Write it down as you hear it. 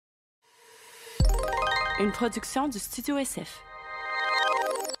Une production du Studio SF.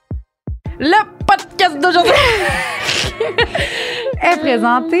 Le podcast d'aujourd'hui est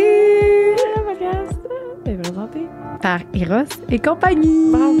présenté. Le podcast est présenté par Eros et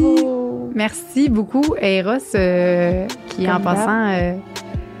compagnie. Bravo. Merci beaucoup, Eros, qui Comme en passant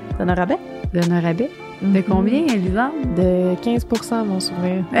donne un rabais. donne un rabais. De combien, Elisa? De 15% à mon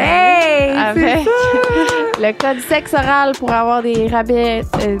souvenir. Hey! Avec le code sexe oral pour avoir des rabais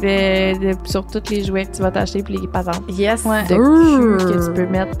sur tous les jouets que tu vas t'acheter puis les patentes. Yes, De cul que tu peux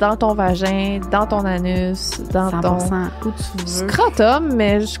mettre dans ton vagin, dans ton anus, dans 100%. ton Où tu veux. scrotum,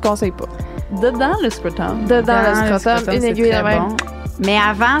 mais je conseille pas. Dedans le scrotum. Dedans le scrotum, une aiguille de même. Bon. Mais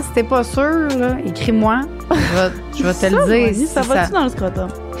avant, si t'es pas sûr, là, écris-moi. Je vais te le dire. Si Ça va-tu dans le scrotum?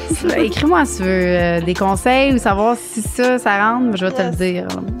 Écris-moi si tu veux des conseils ou savoir si ça rentre, je vais te le dire.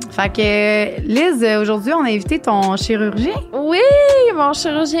 Fait que, Liz, aujourd'hui, on a invité ton chirurgien. Oui, mon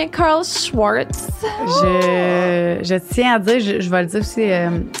chirurgien Karl Schwarz. Je tiens à dire, je vais le dire aussi,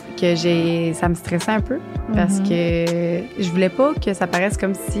 que ça me stressait un peu parce que je voulais pas que ça paraisse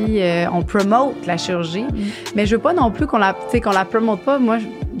comme si on promote la chirurgie, mais je veux pas non plus qu'on la promote pas. Moi,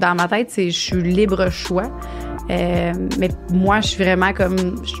 dans ma tête, je suis libre choix. Mais moi, je suis vraiment comme...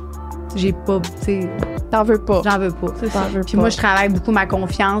 J'ai pas... T'en veux pas. J'en veux pas. Puis moi, je travaille beaucoup ma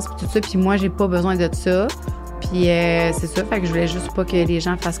confiance puis tout ça. Puis moi, j'ai pas besoin de ça. Puis c'est ça. Fait que je voulais juste pas que les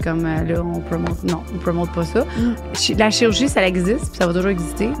gens fassent comme... là, on promote... Non, on promote pas ça. La chirurgie, ça existe. Puis ça va toujours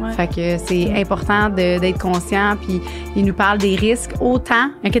exister. Ouais. Fait que c'est important d'être conscient. Puis il nous parle des risques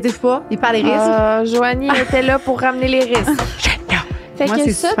autant. Inquiétez-vous pas. Il parle des risques. Joanie était là pour ramener les risques. Fait Moi, que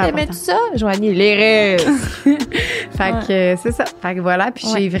c'est ça, super t'aimais-tu important. ça? Joanie, les risques. Fait que c'est ça. Fait que voilà. Puis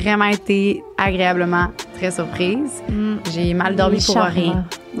j'ai vraiment été agréablement très surprise. J'ai mal dormi pour rien.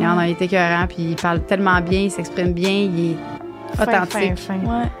 Il en a été écœurant. Puis il parle tellement bien, il s'exprime bien, il est authentique. Fin.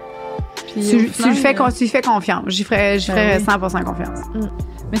 Ouais. Puis Tu au lui final, fais confiance. J'y ferais oui. 100% confiance.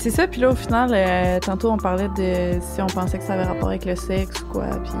 Mais c'est ça, puis là, au final, tantôt, on parlait de si on pensait que ça avait rapport avec le sexe ou quoi,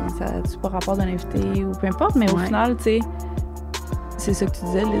 puis ça a-tu pas rapport de l'invité ou peu importe, mais au final, tu sais, c'est ça que tu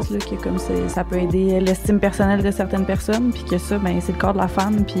disais, Liz, là, que comme ça peut aider l'estime personnelle de certaines personnes, puis que ça, ben c'est le corps de la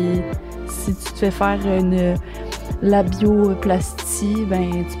femme, puis si tu te fais faire une labioplastie,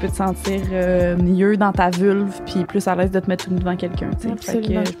 ben tu peux te sentir mieux dans ta vulve, puis plus à l'aise de te mettre tout nu devant quelqu'un, tu sais. Fait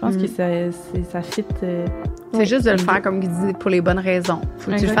que je pense que ça fit. C'est juste de le faire, comme il dit, pour les bonnes raisons. Faut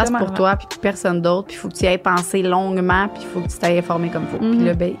que tu le fasses pour toi, puis personne d'autre, puis il faut que tu y aies pensé longuement, puis il faut que tu t'ailles informé comme il faut. Puis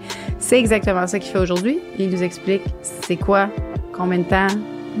là, ben, c'est exactement ça qu'il fait aujourd'hui. Il nous explique c'est quoi, combien de temps,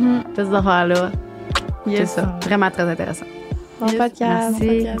 toutes ces affaires-là. C'est ça. Vraiment très intéressant. Bon podcast.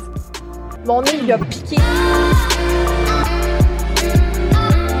 Merci. Mon nez, il a piqué.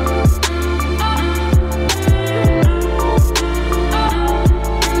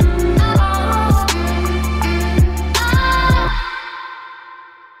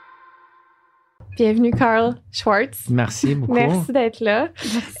 Bienvenue, Karl Schwarz. Merci beaucoup. Merci d'être là.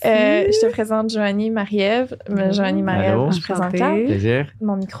 Je te présente Joanie Marie-Ève. Joanie Marie-Ève, Allô. je présente Enchantée. Karl. Plaisir.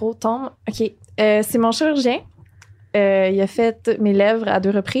 Mon micro tombe. OK. C'est mon chirurgien. Il a fait mes lèvres à 2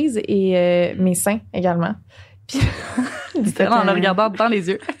 reprises et mes seins également. Puis, C'était en le regardant dans les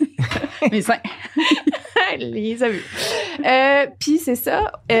yeux. Mais ça. les a vus. Puis c'est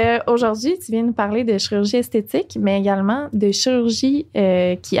ça. Aujourd'hui, tu viens nous parler de chirurgie esthétique, mais également de chirurgie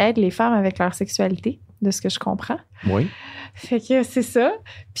qui aide les femmes avec leur sexualité, de ce que je comprends. Oui. Fait que c'est ça.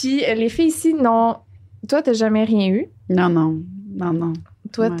 Puis les filles ici, non. Toi, t'as jamais rien eu. Non.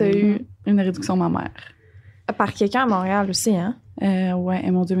 Toi, Ouais. t'as eu Une réduction mammaire. par quelqu'un à Montréal aussi, hein? Ouais,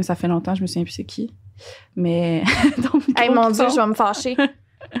 et mon Dieu, mais ça fait longtemps, je me souviens plus c'est qui. Mais. Hey, mon Dieu, je vais me fâcher.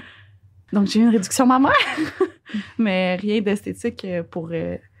 Donc, j'ai eu une réduction mammaire. Mais rien d'esthétique pour.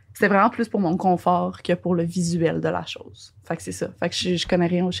 C'était vraiment plus pour mon confort que pour le visuel de la chose. Fait que c'est ça. Fait que je connais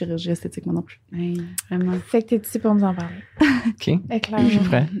rien aux chirurgies esthétiques, moi non plus. Hey, vraiment. Fait que t'es ici pour nous en parler. OK. Éclaire-moi. Je suis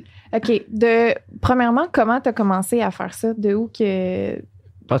prêt. OK. Premièrement, comment t'as commencé à faire ça? De où que...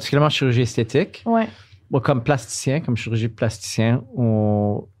 Particulièrement chirurgie esthétique. Ouais. Moi, comme plasticien, comme chirurgie plasticien,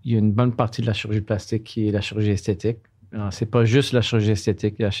 il y a une bonne partie de la chirurgie plastique qui est la chirurgie esthétique. Alors, c'est pas juste la chirurgie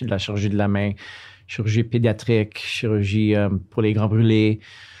esthétique, il y a la chirurgie de la main, chirurgie pédiatrique, chirurgie pour les grands brûlés,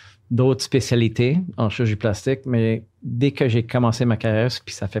 d'autres spécialités en chirurgie plastique. Mais dès que j'ai commencé ma carrière,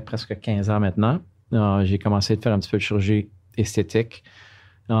 puis ça fait presque 15 ans maintenant, j'ai commencé à faire un petit peu de chirurgie esthétique.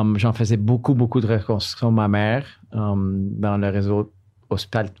 J'en faisais beaucoup de reconstruction mammaire dans le réseau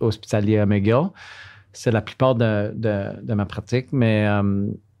hospitalier à McGill. C'est la plupart de ma pratique, mais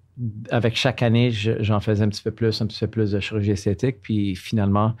avec chaque année, j'en faisais un petit peu plus de chirurgie esthétique. Puis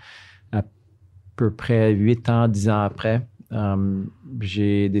finalement, à peu près 8 ans, 10 ans après,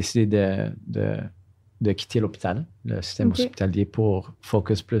 j'ai décidé de de quitter l'hôpital, le système hospitalier, pour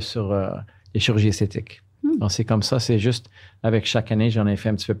focus plus sur les chirurgies esthétiques. Donc, c'est comme ça, c'est juste avec chaque année, j'en ai fait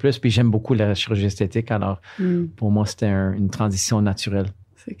un petit peu plus. Puis j'aime beaucoup la chirurgie esthétique. Alors, pour moi, c'était une transition naturelle.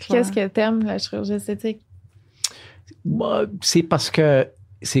 C'est clair. Qu'est-ce que t'aimes, la chirurgie esthétique? C'est parce que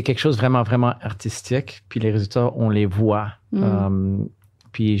c'est quelque chose vraiment, vraiment artistique. Puis les résultats, on les voit.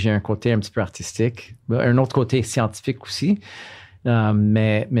 Puis j'ai un côté un petit peu artistique. Un autre côté scientifique aussi.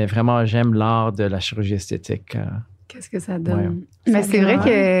 Mais vraiment, j'aime l'art de la chirurgie esthétique. Qu'est-ce que ça donne? Ouais. Mais c'est vrai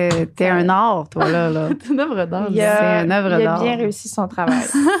que t'es un art, toi, là. T'es une œuvre d'art. C'est une œuvre d'art. Il a bien réussi son travail.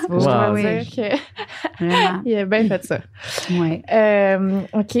 Je dois dire qu'il a bien fait ça. Oui.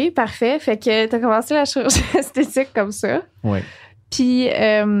 OK, parfait. Fait que t'as commencé la chirurgie esthétique comme ça. Oui. Puis,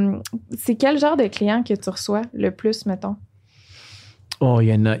 c'est quel genre de clients que tu reçois le plus, mettons? Oh, il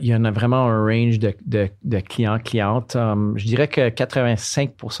y en a vraiment un range de clients, clientes. Je dirais que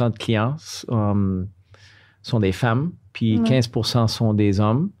 85% de clients sont des femmes, puis 15% sont des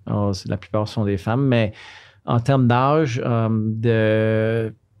hommes. Alors, la plupart sont des femmes, mais en termes d'âge,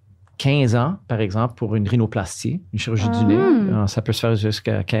 de 15 ans, par exemple, pour une rhinoplastie, une chirurgie du nez, ça peut se faire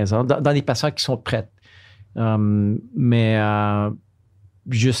jusqu'à 15 ans, dans des patients qui sont prêts. Mais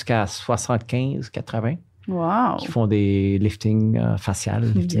jusqu'à 75, 80. Wow. Qui font des liftings facial,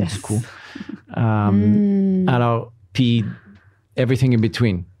 lifting du cou. Alors, puis everything in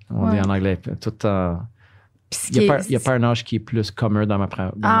between, on dit en anglais. Tout, il n'y a pas un âge qui est plus commun dans ma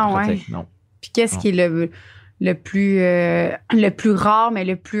pratique. Non. Puis qu'est-ce qui est le plus rare, mais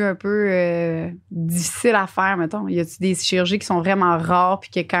le plus un peu difficile à faire, mettons? Y a-t-il des chirurgies qui sont vraiment rares,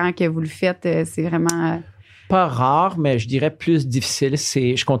 puis que quand que vous le faites, c'est vraiment... Pas rare, mais je dirais plus difficile.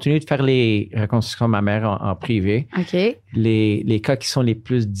 Je continue de faire les reconstructions mammaires en privé. OK. Les cas qui sont les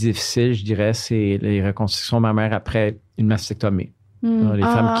plus difficiles, je dirais, c'est les reconstructions mammaires après une mastectomie. Les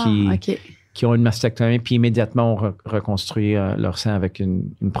femmes qui ont une mastectomie puis immédiatement ont reconstruit leur sein avec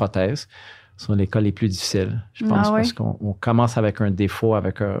une prothèse sont les cas les plus difficiles, je pense, parce qu'on commence avec un défaut,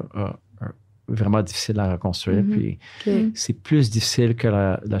 avec un vraiment difficile à reconstruire. Puis c'est plus difficile que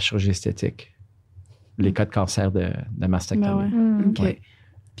la chirurgie esthétique. Les cas de cancer de mastectomie. OK.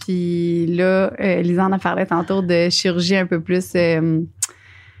 Puis là, Lisanne a parlé tantôt de chirurgie un peu plus...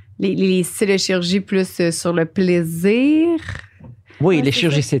 les styles de chirurgie plus sur le plaisir. Oui, les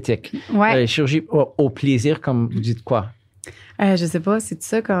chirurgies esthétiques. Ouais. Les chirurgies au plaisir, comme vous dites quoi? Je sais pas, c'est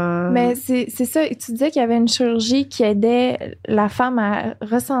ça quand... Mais c'est ça, tu disais qu'il y avait une chirurgie qui aidait la femme à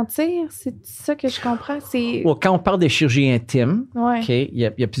ressentir, c'est ça que je comprends? Quand on parle des chirurgies intimes, il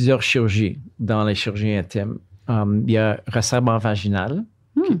y a plusieurs chirurgies dans les chirurgies intimes. Il y a resserrement vaginal,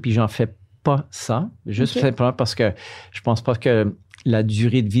 puis j'en fais pas ça, juste simplement parce que je pense pas que la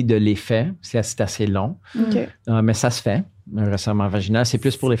durée de vie de l'effet, c'est assez long. Mais ça se fait, un resserrement vaginal. C'est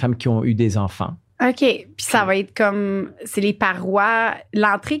plus pour les femmes qui ont eu des enfants. OK. Puis ça va être comme... C'est les parois...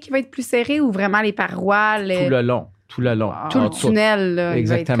 L'entrée qui va être plus serrée ou vraiment les parois... Tout le long. Tout le tunnel, là.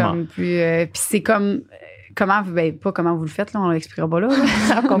 Exactement. Il va être comme plus... puis c'est comme... pas comment vous le faites, là, on l'expliquera pas là.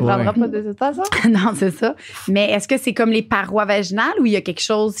 On comprendra pas de toute façon. Non, c'est ça. Mais est-ce que c'est comme les parois vaginales ou il y a quelque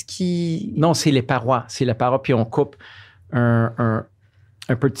chose qui... Non, c'est les parois. C'est les parois, puis on coupe un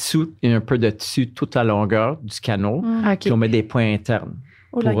peu de dessous et un peu de dessus toute la longueur du canot. Puis on met des points internes.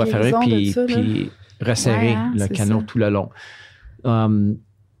 Pour refermer puis resserrer le canot tout le long.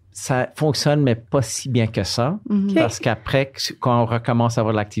 Ça fonctionne, mais pas si bien que ça. Parce qu'après, quand on recommence à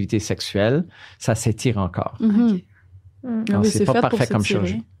avoir de l'activité sexuelle, ça s'étire encore. Donc, c'est pas parfait comme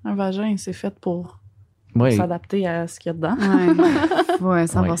chirurgie. Un vagin, c'est fait pour s'adapter à ce qu'il y a dedans. Oui,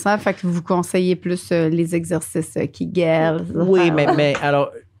 100%. Fait que vous conseillez plus les exercices Kegel. Oui, mais alors...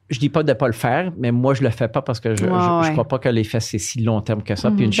 Je dis pas de ne pas le faire, mais moi, je le fais pas parce que je crois pas que l'effet, c'est si long terme que ça.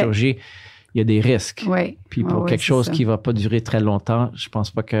 Puis une chirurgie, il y a des risques. Puis pour quelque chose qui va pas durer très longtemps, je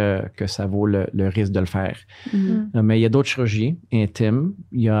pense pas que ça vaut le risque de le faire. Mais il y a d'autres chirurgies intimes.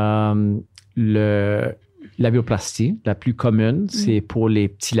 Il y a la bioplastie, la plus commune, c'est pour les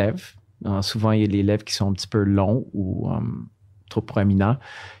petits lèvres. Souvent, il y a les lèvres qui sont un petit peu longs ou trop proéminents.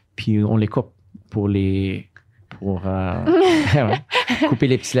 Puis on les coupe pour couper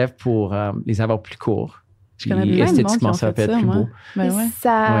les petits lèvres pour les avoir plus courts. Je connais plein de monde esthétiquement, qui ça peut être plus beau.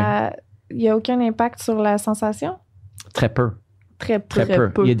 Il n'y a aucun impact sur la sensation? Très peu. Très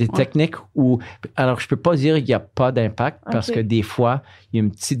peu. Il y a des techniques où... Alors, je ne peux pas dire qu'il n'y a pas d'impact parce que des fois, il y a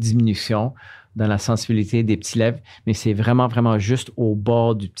une petite diminution dans la sensibilité des petits lèvres, mais c'est vraiment, vraiment juste au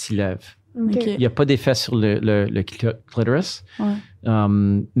bord du petit lèvre. Il n'y a pas d'effet sur le clitoris.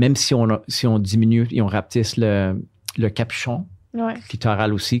 Même si on diminue et on rapetisse le capuchon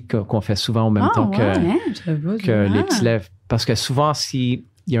clitoral aussi, qu'on fait souvent en même temps que les petits lèvres. Parce que souvent, s'il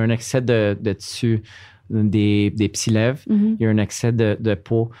y a un excès de tissu des petits lèvres, il y a un excès de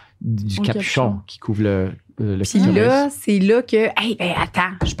peau du capuchon qui couvre le Puis là, c'est là que... Hey, ben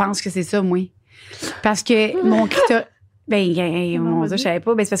attends, je pense que c'est ça, moi. Parce que mon clitoris... mon Dieu, je savais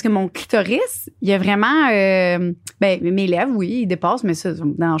pas. Ben, c'est parce que mon clitoris, il y a vraiment... mes lèvres, oui, ils dépassent, mais ça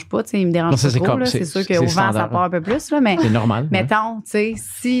me dérange pas. Il me dérange pas trop. C'est sûr qu'au vent, ça part un peu plus. Là, mais c'est normal. Mettons, tu sais,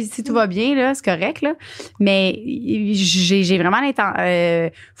 si tout va bien, là, c'est correct. Là, mais j'ai vraiment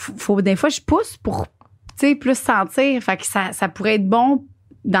l'intention... des fois, je pousse pour plus sentir. Fait que ça pourrait être bon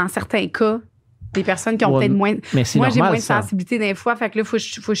dans certains cas. Des personnes qui ont peut-être moins... Mais c'est moi, normal, j'ai moins de ça. sensibilité des fois. Fait que là, faut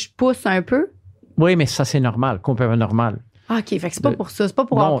que je pousse un peu. Oui, mais ça, c'est normal, complètement normal. OK, fait que c'est pas pour ça. C'est pas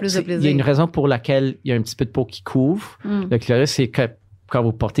pour avoir plus de plaisir. Il y a une raison pour laquelle il y a un petit peu de peau qui couvre. Le clitoris, c'est que quand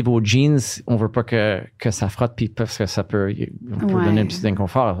vous portez vos jeans, on veut pas que ça frotte, puis parce que ça peut donner un petit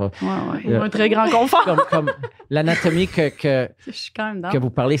inconfort. Un très grand confort. Comme l'anatomie que je suis quand même vous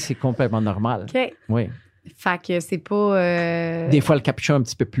parlez, c'est complètement normal. OK. Oui. Fait que c'est pas... Des fois, le capuchon est un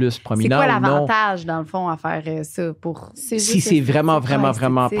petit peu plus prominent. C'est quoi l'avantage, dans le fond, à faire ça pour... Si c'est vraiment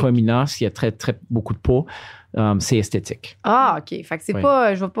prominent, s'il y a très, très beaucoup de peau, c'est esthétique. Ah, OK. Fait que c'est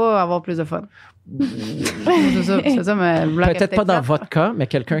pas... Je vais pas avoir plus de fun. c'est ça peut-être pas dans votre cas, mais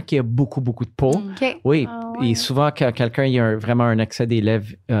quelqu'un qui a beaucoup, beaucoup de peau. Okay. Oui. Et souvent, quand quelqu'un il y a vraiment un excès des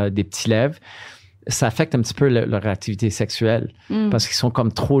lèvres, des petits lèvres, ça affecte un petit peu leur activité sexuelle parce qu'ils sont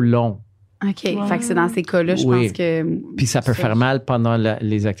comme trop longs. OK. Fait que c'est dans ces cas-là, je pense que... Puis ça peut faire mal pendant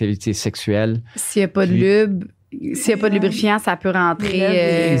les activités sexuelles. S'il n'y a pas de lube, s'il n'y a pas de lubrifiant, ça peut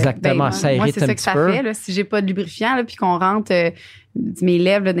rentrer... Exactement, ça irrite un petit peu. Moi, c'est ça que ça fait. Là, si j'ai pas de lubrifiant, là, puis qu'on rentre... mes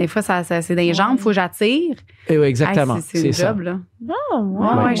lèvres, là, des fois, c'est dans les jambes, il faut que j'attire. Oui, exactement. Hey, c'est une job, là.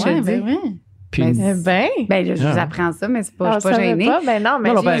 Ouais, je te le dis. Puis, je vous apprends ça, mais c'est pas, je suis pas gênée.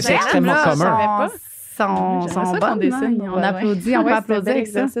 C'est extrêmement commun. Sont bonnes, on applaudit, on peut applaudir avec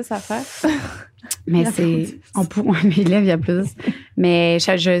ça. C'est à faire. Mais mes lèvres, ils applaudissent. Mais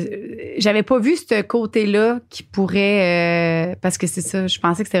j'avais pas vu ce côté-là qui pourrait... parce que c'est ça, je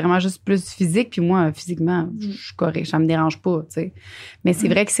pensais que c'était vraiment juste plus physique. Puis moi, physiquement, je suis correcte, ça me dérange pas, tu sais. Mais c'est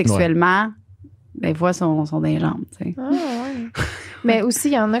vrai que sexuellement, les fois sont dans les jambes, tu sais. Mais aussi,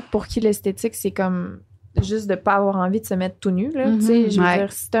 il y en a pour qui l'esthétique, c'est comme... juste de pas avoir envie de se mettre tout nu, là. Tu sais, je veux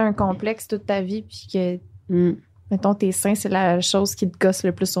dire, si t'as un complexe toute ta vie, puis que, mettons, tes seins, c'est la chose qui te gosse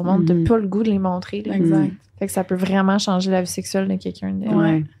le plus au monde, t'as pas le goût de les montrer, là. Exact. Fait que ça peut vraiment changer la vie sexuelle de quelqu'un.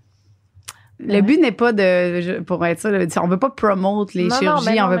 Le but n'est pas pour être ça, on veut pas promote les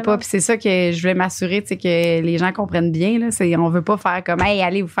chirurgies, on veut pas, puis c'est ça que je voulais m'assurer, tu sais, que les gens comprennent bien, là, on veut pas faire comme, hey,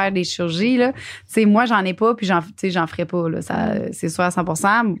 allez vous faire des chirurgies, là. Tu sais, moi, j'en ai pas, puis j'en ferai pas, là. Ça, c'est sûr à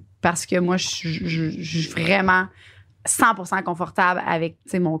 100%, parce que moi, je suis vraiment 100% confortable avec,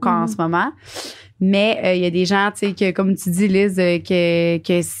 tu sais, mon corps en ce moment. Mais il y a des gens, tu sais, que, comme tu dis, Liz,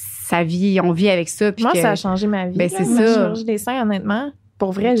 que on vit avec ça. Puis moi, ça a changé ma vie. Ben, c'est la ça. chirurgie des seins, honnêtement.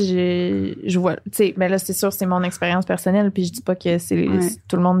 Pour vrai, je vois, tu sais, ben là, c'est sûr, c'est mon expérience personnelle, puis je dis pas que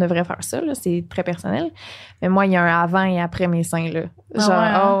tout le monde devrait faire ça, là, c'est très personnel. Mais moi, il y a un avant et après mes seins, là.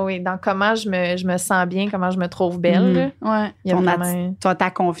 Genre, dans comment je me sens bien, comment je me trouve belle, là. Il y a vraiment...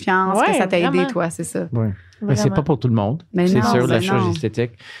 ta confiance, que ça t'a aidé, toi, c'est ça. Oui. Mais c'est pas pour tout le monde. C'est sûr, la chirurgie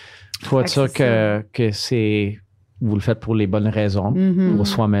esthétique. Il faut être sûr que c'est... Vous le faites pour les bonnes raisons, pour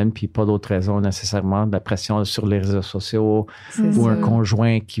soi-même, puis pas d'autres raisons nécessairement. De la pression sur les réseaux sociaux ou un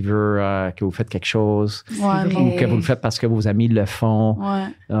conjoint qui veut que vous faites quelque chose ou que vous le faites parce que vos amis le font.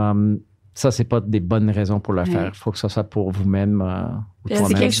 Ça, c'est pas des bonnes raisons pour le faire. Il faut que ça soit pour vous-même.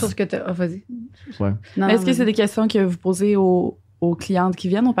 C'est quelque chose que tu as... vas-y. Ouais. Est-ce que c'est des questions que vous posez aux clientes qui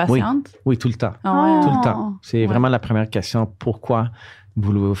viennent, aux patientes? Oui, tout le temps. Tout le temps. C'est vraiment la première question. Pourquoi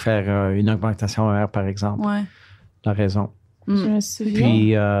vous voulez faire une augmentation mammaire, par exemple? La raison. Je me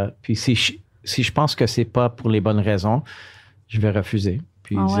souviens. Puis si je pense que c'est pas pour les bonnes raisons, je vais refuser.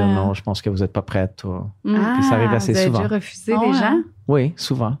 Puis dire non, je pense que vous n'êtes pas prête. Puis ça arrive assez souvent. Vous avez déjà refusé des gens? Oui,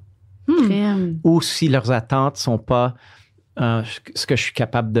 souvent. Ou si leurs attentes sont pas ce que je suis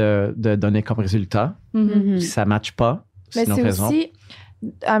capable de donner comme résultat, si ça ne matche pas, c'est une autre raison. Aussi,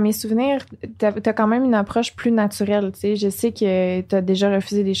 à mes souvenirs, t'as quand même une approche plus naturelle, tu sais. Je sais que t'as déjà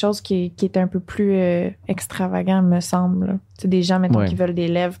refusé des choses qui étaient un peu plus extravagantes, me semble. Tu sais, des gens, mettons, qui veulent des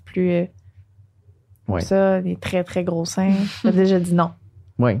lèvres plus... ça, des très, très gros seins. T'as déjà dit non.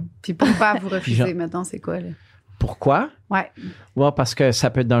 Oui. Puis pourquoi vous refusez, maintenant, c'est quoi, là? Pourquoi? Ouais, parce que ça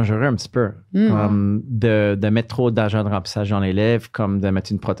peut être dangereux un petit peu. De mettre trop d'agents de remplissage dans les lèvres, comme de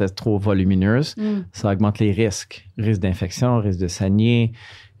mettre une prothèse trop volumineuse, ça augmente les risques. Risque d'infection, risque de saigner,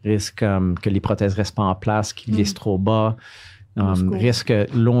 risque que les prothèses restent pas en place, qu'ils glissent trop bas, risque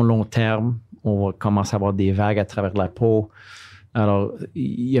long terme, on va commencer à avoir des vagues à travers la peau. Alors,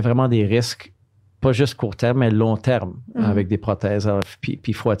 il y a vraiment des risques pas juste court terme, mais long terme avec des prothèses. Alors, puis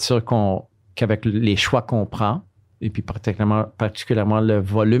il faut être sûr qu'avec les choix qu'on prend, et puis particulièrement le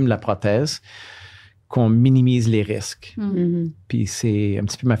volume de la prothèse, qu'on minimise les risques. Puis c'est un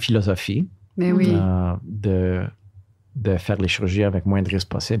petit peu ma philosophie de faire les chirurgies avec moins de risques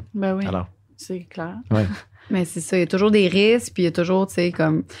possible. Ben oui, alors, c'est clair. Ouais. Mais c'est ça, il y a toujours des risques, puis il y a toujours, tu sais,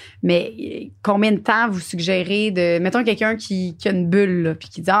 comme... Mais combien de temps vous suggérez de... Mettons quelqu'un qui a une bulle, là, puis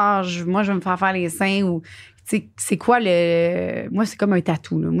qui dit « Ah, moi, je vais me faire les seins » ou... Tu sais, c'est quoi le... Moi, c'est comme un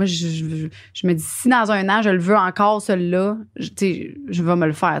tatou, là. Moi, je me dis, si dans un an, je le veux encore, celui-là, tu sais, je vais me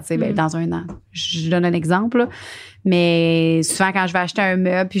le faire, tu sais, ben, dans un an. Je donne un exemple, là. Mais souvent, quand je vais acheter un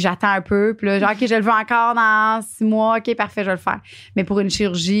meuble, puis j'attends un peu, puis là, genre, OK, je le veux encore dans 6 mois, OK, parfait, je vais le faire. Mais pour une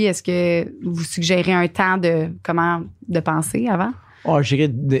chirurgie, est-ce que vous suggérez un temps de penser avant? Oh, je dirais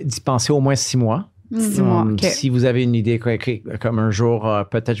d'y penser au moins 6 mois. 6 mois, OK. Si vous avez une idée, comme un jour,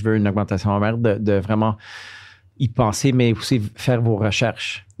 peut-être je veux une augmentation mammaire, de vraiment y penser, mais aussi faire vos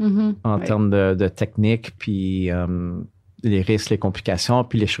recherches en termes de technique, puis les risques, les complications,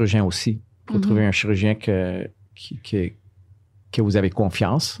 puis les chirurgiens aussi. Pour trouver un chirurgien que vous avez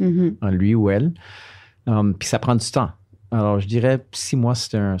confiance en lui ou elle. Puis ça prend du temps. Alors, je dirais 6 mois,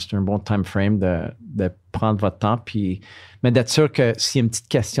 c'est un bon time frame de prendre votre temps. Mais d'être sûr que s'il y a une petite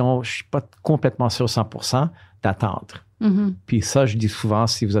question, je ne suis pas complètement sûr 100%, d'attendre. Puis ça, je dis souvent,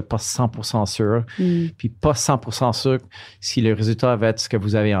 si vous n'êtes pas 100% sûr, puis pas 100% sûr si le résultat va être ce que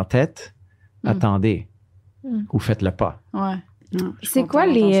vous avez en tête, attendez ou faites-le pas. Ouais. C'est quoi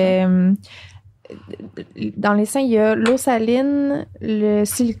les... dans les seins, il y a l'eau saline, le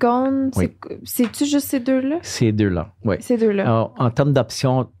silicone. Oui. C'est-tu juste ces deux-là? Ces deux-là, oui. Ces deux-là. Alors, en termes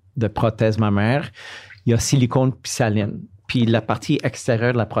d'options de prothèse mammaire, il y a silicone puis saline. Puis la partie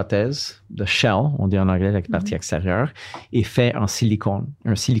extérieure de la prothèse, le shell, on dit en anglais la partie extérieure, est fait en silicone.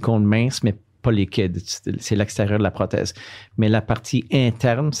 Un silicone mince, mais pas liquide. C'est l'extérieur de la prothèse. Mais la partie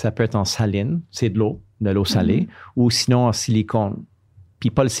interne, ça peut être en saline, c'est de l'eau salée, ou sinon en silicone. Puis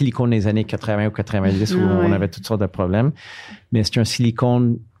pas le silicone des années 80 ou 90 où on avait toutes sortes de problèmes, mais c'est un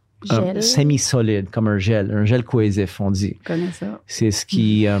silicone semi-solide, comme un gel cohésif, on dit. Je connais ça. C'est ce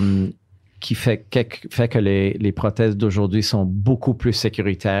qui fait que les prothèses d'aujourd'hui sont beaucoup plus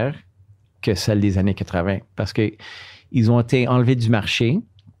sécuritaires que celles des années 80 parce qu'ils ont été enlevés du marché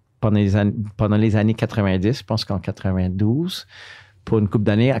pendant les années 90, je pense qu'en 92, pour une couple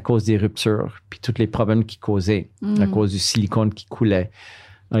d'années à cause des ruptures puis tous les problèmes qu'ils causaient à cause du silicone qui coulait.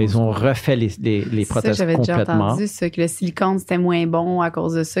 Alors, ils ont refait les prothèses ça, j'avais complètement. Déjà entendu ça, que le silicone, c'était moins bon à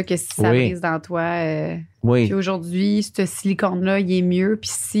cause de ça, que si ça brise dans toi. Puis aujourd'hui, ce silicone-là, il est mieux.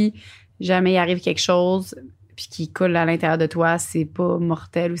 Puis si jamais il arrive quelque chose puis qui coule à l'intérieur de toi, c'est pas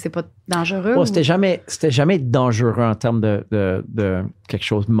mortel ou c'est pas dangereux? Bon, c'était jamais dangereux en termes de quelque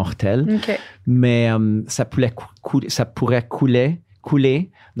chose de mortel. Okay. Mais ça pourrait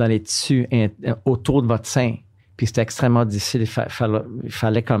couler dans les tissus autour de votre sein. Puis c'était extrêmement difficile. Il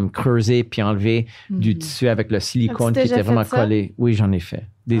fallait comme creuser puis enlever du tissu avec le silicone qui était vraiment collé. Oui, j'en ai fait.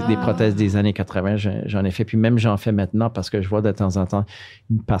 Des prothèses des années 80, j'en ai fait. Puis même, j'en fais maintenant parce que je vois de temps en temps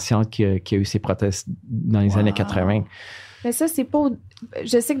une patiente qui a eu ses prothèses dans les années 80. Mais ça, c'est pas...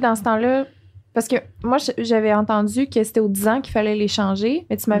 Je sais que dans ce temps-là... Parce que moi, j'avais entendu que c'était aux 10 ans qu'il fallait les changer,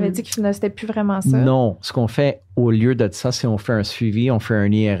 mais tu m'avais dit que c'était plus vraiment ça. Non. Ce qu'on fait au lieu de ça, c'est on fait un suivi, on fait un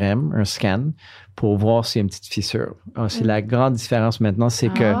IRM, un scan, pour voir s'il y a une petite fissure. Alors, c'est la grande différence maintenant, c'est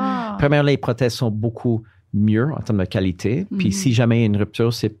que, premièrement, les prothèses sont beaucoup mieux en termes de qualité. Puis si jamais il y a une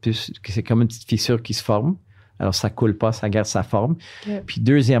rupture, c'est comme une petite fissure qui se forme. Alors, ça coule pas, ça garde sa forme. Puis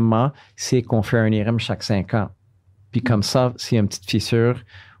deuxièmement, c'est qu'on fait un IRM chaque 5 ans. Puis comme ça, s'il y a une petite fissure,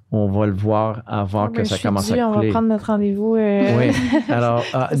 on va le voir avant que ça commence à couler. On va prendre notre rendez-vous. Oui. Alors,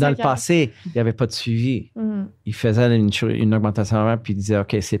 dans le passé, il n'y avait pas de suivi. Il faisait une augmentation mammaire puis il disait,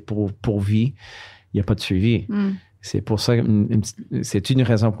 OK, c'est pour vie. Il n'y a pas de suivi. C'est pour ça, c'est une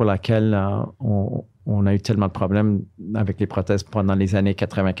raison pour laquelle on a eu tellement de problèmes avec les prothèses pendant les années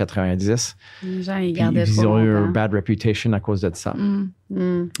 80-90. Les gens, ils gardaient Ils ont eu une bad reputation à cause de ça.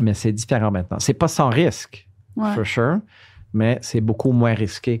 Mais c'est différent maintenant. C'est pas sans risque, for sure. Mais c'est beaucoup moins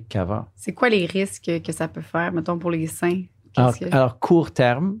risqué qu'avant. C'est quoi les risques que ça peut faire, mettons, pour les seins? Alors, court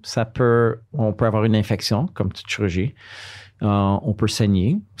terme, on peut avoir une infection, comme toute chirurgie. On peut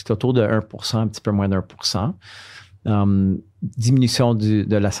saigner. C'est autour de 1%, un petit peu moins d'1%. Diminution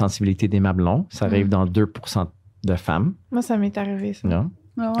de la sensibilité des mamelons. Ça arrive dans 2% de femmes. Moi, ça m'est arrivé, ça. Non?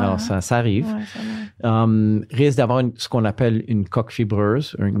 Alors, ça arrive. Ouais, Risque d'avoir ce qu'on appelle une coque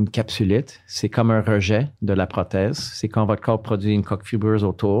fibreuse, une capsulite. C'est comme un rejet de la prothèse. C'est quand votre corps produit une coque fibreuse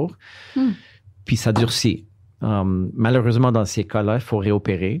autour, puis ça durcit. Malheureusement, dans ces cas-là, il faut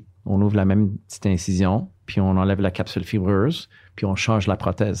réopérer On ouvre la même petite incision, puis on enlève la capsule fibreuse, puis on change la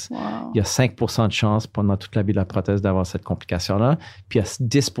prothèse. Wow. Il y a 5 de chance pendant toute la vie de la prothèse d'avoir cette complication-là. Puis il y a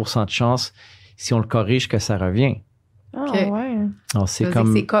 10 de chance, si on le corrige, que ça revient. Ah, OK. ouais. Alors, C'est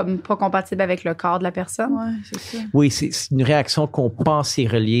comme pas compatible avec le corps de la personne. Ouais, c'est ça. Oui, c'est une réaction qu'on pense est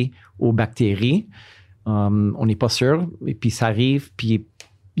reliée aux bactéries. On n'est pas sûr. Et puis ça arrive, puis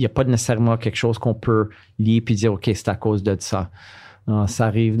il n'y a pas nécessairement quelque chose qu'on peut lier puis dire, OK, c'est à cause de ça. Ça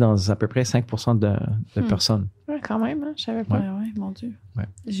arrive dans à peu près 5 de personnes. Ouais, quand même, hein, je savais pas. Ouais, mon Dieu.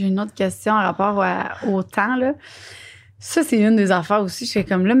 J'ai une autre question en rapport au temps, là. Ça, c'est une des affaires aussi. Je fais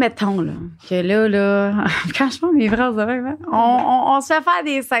comme, là, mettons, là, que là, franchement, mes phrases de même, hein, on se fait faire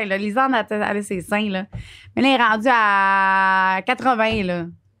des seins, là. Lisanne avait ses seins, là. Mais là, il est rendu à 80, là.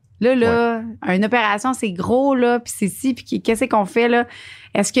 Là, une opération, c'est gros, là, puis c'est ci, puis qu'est-ce qu'on fait, là?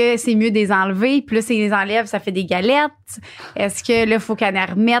 Est-ce que c'est mieux de les enlever? Puis là, si les enlève, ça fait des galettes. Est-ce que là, il faut qu'elle les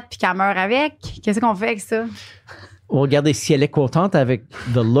remette puis qu'elle meure avec? Qu'est-ce qu'on fait avec ça? Regardez, si elle est contente avec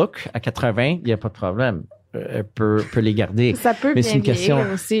the look à 80, il n'y a pas de problème. Elle peut les garder. Ça peut Mais bien c'est une question.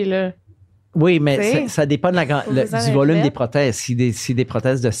 vieillir aussi, là. Oui, mais T'sais, ça dépend de du volume fait. des prothèses. Si des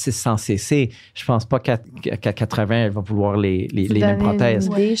prothèses de 600 cc, je pense pas qu'à 80, elle va vouloir les mêmes prothèses.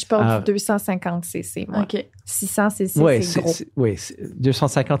 Je parle du 250 cc, moi. OK. 600 cc, Oui, c'est gros. oui,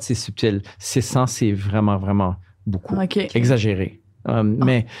 250, c'est subtil. 600, c'est vraiment, vraiment beaucoup. OK. Exagéré.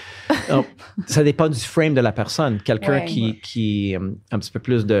 Mais ça dépend du frame de la personne. Quelqu'un qui a un petit peu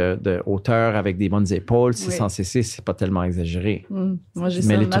plus de hauteur avec des bonnes épaules, 600 cc, c'est pas tellement exagéré. Moi, j'ai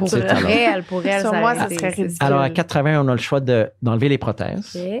Mais ça les tout petites, naturel. Pour elle, Sur moi, ça serait ridicule. Alors, à 80, on a le choix d'enlever les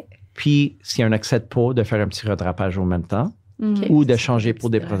prothèses. OK. Puis, s'il y a un excès de peau, de faire un petit redrapage au même temps. OK. Ou de changer pour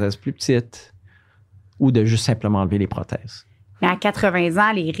des prothèses plus petites. Ou de juste simplement enlever les prothèses. Mais à 80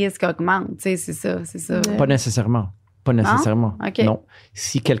 ans, les risques augmentent, tu sais, c'est ça. Ouais. Pas nécessairement. Pas nécessairement. OK. Non.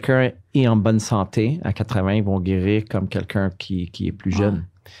 Si quelqu'un est en bonne santé, à 80, ils vont guérir comme quelqu'un qui est plus jeune.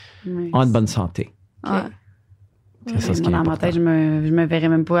 Oui. En bonne santé. OK. C'est ça ce qui est Moi, dans ma important. tête, je me verrais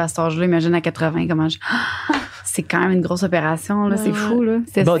même pas à cet âge-là. Imagine à 80, comment je... C'est quand même une grosse opération, là. C'est fou, là.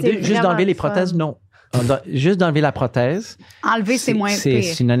 Bon, c'est juste vraiment d'enlever les le fun. prothèses, non. Juste d'enlever la prothèse. Enlever, c'est moins C'est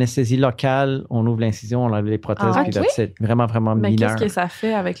pire. une anesthésie locale. On ouvre l'incision, on enlève les prothèses. Ah, puis ok. c'est vraiment, vraiment Mais mineur. qu'est-ce que ça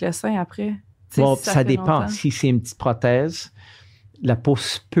fait avec le sein après? Tu sais, Bon, si ça fait dépend. longtemps. Si c'est une petite prothèse, la peau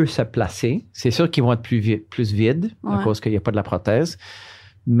peut se placer. C'est sûr qu'ils vont être plus vides à Ouais. cause qu'il n'y a pas de la prothèse.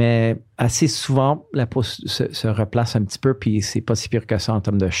 Mais assez souvent, la peau se replace un petit peu, puis c'est pas si pire que ça en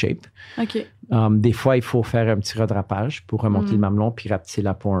termes de shape. OK. Des fois, il faut faire un petit redrapage pour remonter le mamelon puis rapetisser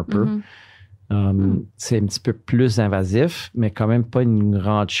la peau un peu. C'est un petit peu plus invasif, mais quand même pas une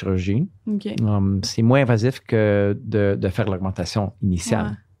grande chirurgie. OK. C'est moins invasif que de faire l'augmentation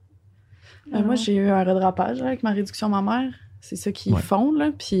initiale. Ouais. Moi, j'ai eu un redrapage avec ma réduction mammaire. C'est ça qu'ils font,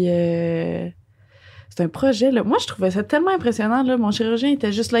 là. Puis c'est un projet, là. Moi, je trouvais ça tellement impressionnant, là. Mon chirurgien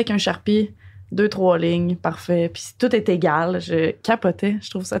était juste là avec un Sharpie, 2-3 lignes, parfait. Puis tout est égal. Je capotais. Je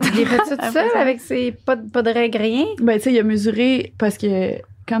trouve ça Il est fait tout seul impressionnant. avec ses pas de règles, rien? Ben, tu sais, il a mesuré parce que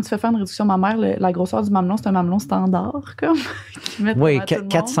quand tu fais faire une réduction mammaire, la grosseur du mamelon, c'est un mamelon standard, comme. qu'ils mettent Oui, devant tout le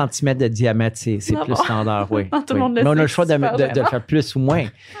 4 monde. cm de diamètre, c'est Ah plus bon? standard, oui. Non, tout le monde le Mais on a sait, le choix de super bien. faire plus ou moins.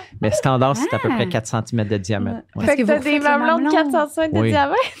 Mais standard, c'est à peu Ah. près 4 cm de diamètre. Ouais. Fait que vous t'as des refaites le mamelons de mamelon. 4 cm de Oui.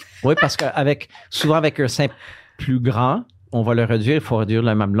 diamètre. Oui, parce que souvent avec un sein plus grand, on va le réduire, il faut réduire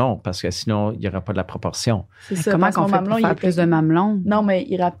le mamelon parce que sinon, il n'y aura pas de la proportion. C'est ça. Comment parce que qu'on mon fait mamelon, pour il faire était- plus de mamelons? Non, mais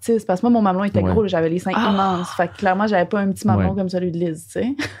il rapetisse. Parce que moi, mon mamelon était Ouais. gros. Là, j'avais les seins immenses. Fait que clairement, j'avais pas un petit mamelon Ouais. comme celui de Liz, tu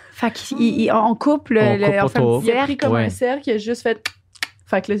sais. Fait qu'on coupe le... On coupe on fait un autour. petit Il a pris cercle. comme Ouais. un cercle, il a juste fait...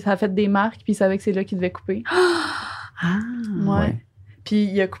 Fait que là, ça a fait des marques, puis il savait que c'est là qu'il devait couper. Ah. Ouais. Puis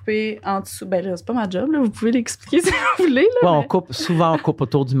il a coupé en dessous. Ben là, c'est pas ma job, là. Vous pouvez l'expliquer si vous voulez, Ouais, là. souvent, on coupe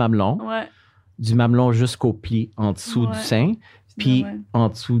autour du mamelon, du mamelon jusqu'au pli en dessous Ouais. du sein, puis Ouais. en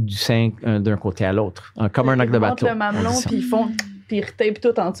dessous du sein d'un côté à l'autre, comme un Ils acte de remontent bateau. le mamelon, on dit ça. puis ils font... Puis ils retapent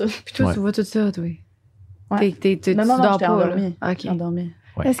tout en dessous. Puis toi, Ouais. tu vois tout ça, toi? Ouais. Tu Non, dors j'étais pas, là? endormie. OK. Endormie.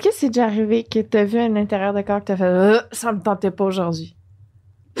 Ouais. Est-ce que c'est déjà arrivé que t'as vu un intérieur de corps que t'as fait ça me tentait pas aujourd'hui?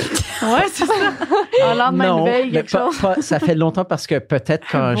 Ouais, c'est ça. En lendemain Non, de veille, mais quelque chose. ça fait longtemps parce que peut-être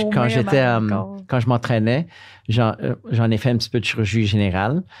quand Vomir j'étais dans le corps. quand je m'entraînais, j'en ai fait un petit peu de chirurgie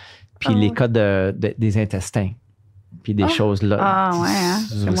générale, puis les cas des intestins, puis des choses là. Ah, ouais, hein?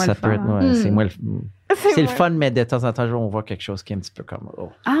 C'est moins ça le peut fun, être, hein? ouais, c'est moins le c'est le vrai. fun, mais de temps en temps, on voit quelque chose qui est un petit peu comme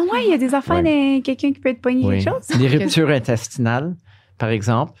Ah ouais, il y a des affaires Ouais. de quelqu'un qui peut être pogné oui. quelque chose? Des ruptures intestinales, par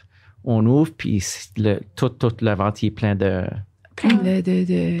exemple, on ouvre puis tout le ventre il est plein de Plein des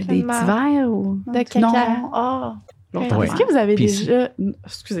petits verres ou... De caca. Non. Ah. Longtemps. Ouais. Est-ce que vous avez Puis déjà...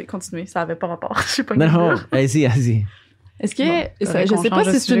 Excusez, continuez, ça n'avait pas rapport. Je sais pas. non, vas-y. Est-ce que, Bon, je sais pas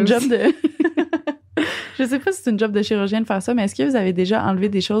si c'est une job aussi. de... Je sais pas si c'est une job de chirurgien de faire ça, mais est-ce que vous avez déjà enlevé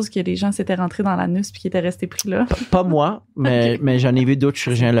des choses que les gens s'étaient rentrés dans l'anus puis qui étaient restés pris là? Pas moi, mais j'en ai vu d'autres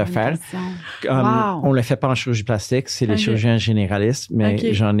chirurgiens le faire. Wow. On le fait pas en chirurgie plastique, c'est les chirurgiens généralistes,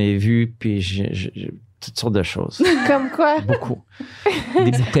 mais j'en ai vu, puis j'ai toutes sortes de choses. Comme quoi? Beaucoup.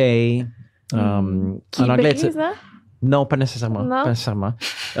 Des bouteilles. Qui En anglais, brise, hein? non, pas nécessairement. Non. Pas nécessairement.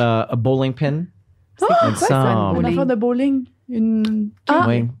 A bowling pin. C'est quoi Il ça, semble. Une affaire de bowling?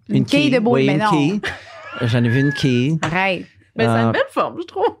 Oui, une quille de bowling, oui, mais une non. quille. J'en ai vu une quille. Arrête. Mais ça a une belle forme, je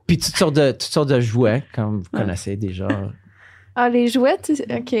trouve. Puis toutes sortes de jouets, comme vous connaissez déjà. Ah, les jouets,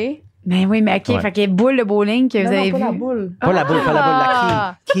 OK. Mais oui, mais OK, Ouais. fait qu'il y a boule de bowling que vous avez pas vu. la boule. Pas la boule,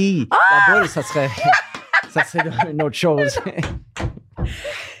 la quille. La boule, ça serait une autre chose.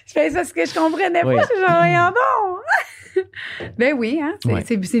 Je fais ça, ce que je comprenais Oui. pas. Je suis genre, voyons donc. Ben oui, hein, Ouais.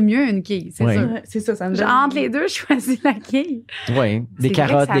 c'est mieux une quille, c'est Oui. sûr. C'est ça, ça me Genre, entre les deux, je choisis la quille. Oui, C'est des vrai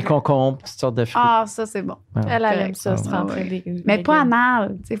carottes, que ça- des concombres, toutes sortes de fruits. Ah, ça, c'est bon. Elle Correct. aime ça, se Ah, rentrer ouais. des Mais pas légumes.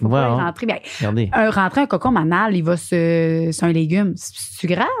 anal. Tu sais, faut Ouais, pas hein. y rentrer. Ben, Regardez. rentrer un cocombe anal, il va c'est un légume. C'est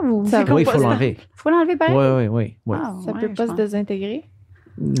grave ou Ça c'est va Oui, il pas faut ça. l'enlever. Faut l'enlever pareil? Oui. Ah, Ça ouais, peut je pas se pense. désintégrer?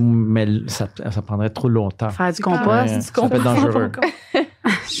 Mais ça prendrait trop longtemps. Faire du Ouais, compost. ça peut être dangereux.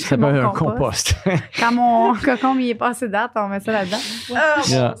 Je Ça fais peut mon être un compost. compost. Quand mon cocombe il est passé date, on met ça là-dedans.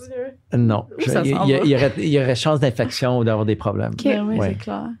 Yeah. Non. ça s'en Il y aurait chance d'infection ou d'avoir des problèmes. Ben oui, Ouais. c'est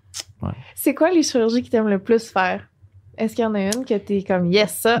clair. C'est quoi les chirurgies que t'aimes le plus faire? Est-ce qu'il y en a une que t'es comme,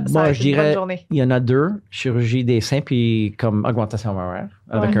 yes, ça Moi, va être je une bonne dirais, journée? il y en a deux. Chirurgie des seins, puis comme augmentation mammaire,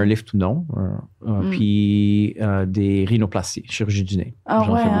 avec Ouais. un lift ou non. Puis des rhinoplasties, chirurgie du nez. Ah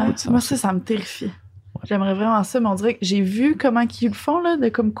J'en ouais, fais hein? beaucoup de ça. Moi, ça me terrifie. J'aimerais vraiment ça, mais on dirait que j'ai vu comment ils le font, là, de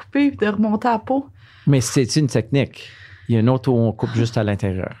comme couper et de remonter à la peau. Mais c'est une technique. Il y a une autre où on coupe juste à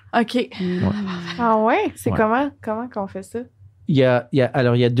l'intérieur. OK. Ah ouais? C'est Ouais. comment qu'on fait ça? Il y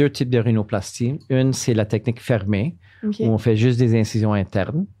a deux types de rhinoplastie. Une, c'est la technique fermée, OK. où on fait juste des incisions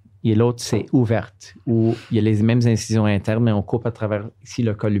internes. Et l'autre, c'est ouverte, où il y a les mêmes incisions internes, mais on coupe à travers ici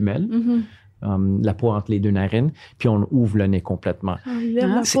le columelle, la peau entre les deux narines, puis on ouvre le nez complètement.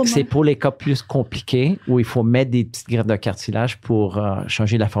 C'est pour les cas plus compliqués, où il faut mettre des petites greffes de cartilage pour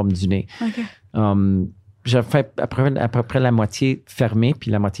changer la forme du nez. OK. J'ai fait à peu près la moitié fermée,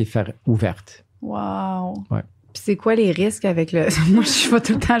 puis la moitié ouverte. Wow. Puis c'est quoi les risques avec le. Moi, je vais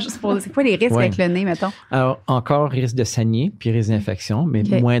tout le temps juste pour. C'est quoi les risques Ouais. avec le nez, mettons? Alors, encore risque de saigner, puis risque d'infection, mais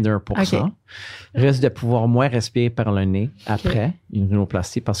OK. moins d'1%. OK. Risque de pouvoir moins respirer par le nez après une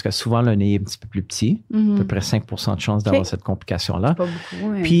rhinoplastie, parce que souvent, le nez est un petit peu plus petit, à peu près 5% de chance d'avoir cette complication-là. Pas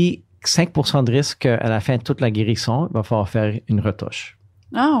beaucoup, mais. Puis, 5% de risque qu'à la fin de toute la guérison, il va falloir faire une retouche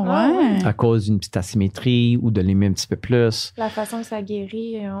Ah ouais. à cause d'une petite asymétrie ou de l'aimer un petit peu plus. La façon que ça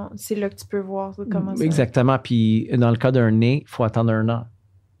guérit, c'est là que tu peux voir comment ça... Exactement. Puis, dans le cas d'un nez, il faut attendre 1 an.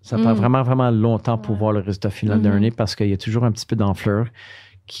 Ça prend vraiment, vraiment longtemps pour voir le résultat final d'un nez parce qu'il y a toujours un petit peu d'enflure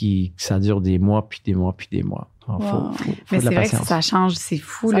ça dure des mois, puis des mois, puis des mois. Alors, faut Mais de la c'est vrai que patience. ça change, c'est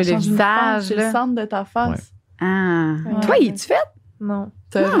fou, Ça le change une visage. face, c'est le Là. centre de ta face. Ah. Ouais. Toi, es-tu fait? Non.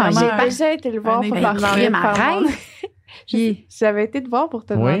 T'as Non, vraiment J'ai un- déjà été le voir un pour écran. te demander de faire Arrête. mon- J'avais été te voir pour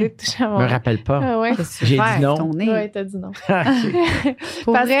te demander Oui. de toucher à Je mon me rappelle pas. Ah ouais. Qu'est-ce que tu J'ai veux dit faire, non. ton nez? Ouais, t'as dit non.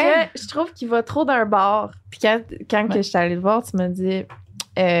 Pour Parce vrai? que je trouve qu'il va trop d'un bord. Puis quand que je suis allée le voir, tu m'as dit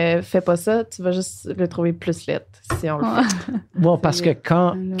fais pas ça, tu vas juste le trouver plus laid si on le fait. Bon, parce que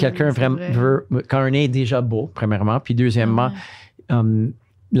quand Là, quelqu'un c'est vraiment vrai. veut, quand un nez est déjà beau, premièrement, puis deuxièmement,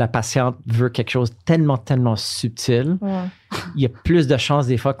 la patiente veut quelque chose tellement, tellement subtil, Ouais. il y a plus de chances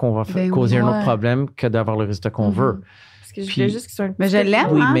des fois qu'on va Ben causer oui. un autre Ouais. problème que d'avoir le résultat qu'on veut. Parce que je Puis- voulais juste qu'il soit un Mais petit je peu l'aime,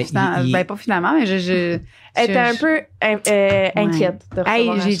 plus- Oui, hein? mais Ben, pas finalement, mais Elle était un peu inquiète de Hey,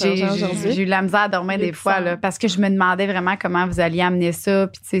 recevoir un chirurgien j'ai aujourd'hui. eu de la misère à dormir des fois, là, parce que je me demandais vraiment comment vous alliez amener ça.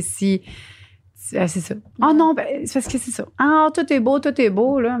 Puis, tu sais, c'est ça. Oh non, ben, c'est parce que c'est ça. Ah, tout est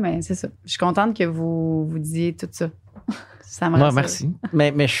beau, là, mais c'est ça. Je suis contente que vous disiez tout ça. Ça me Ouais, rassure. merci.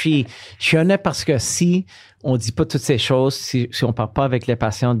 Mais je suis honnête parce que si on dit pas toutes ces choses, si on parle pas avec les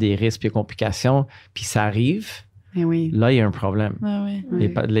patients des risques et complications, puis ça arrive, Mais oui. là, il y a un problème. Ah oui.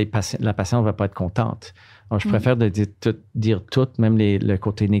 Oui. La patiente va pas être contente. Alors, je Mm. préfère de dire tout, même le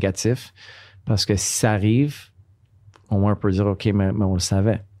côté négatif, parce que si ça arrive, au moins on peut dire, OK, mais on le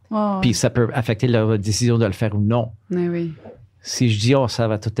savait. Ouais. Puis ça peut affecter leur décision de le faire ou non. Mais oui. Si je dis, oh, ça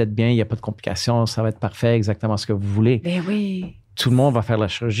va tout être bien, il n'y a pas de complications, ça va être parfait, exactement ce que vous voulez, Ben oui. tout le monde va faire la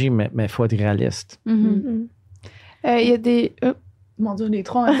chirurgie, mais il faut être réaliste. Il y a des... Mon Dieu, les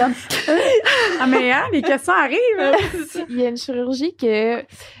trois en même temps. Ah, mais hein, les questions arrivent. Il y a une chirurgie que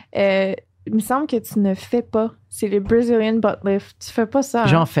il me semble que tu ne fais pas. C'est le Brazilian butt lift. Tu fais pas ça.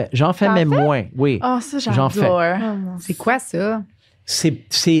 J'en fais, mais moins. Oui. Ah, ça, J'en fais. j'adore. C'est quoi ça?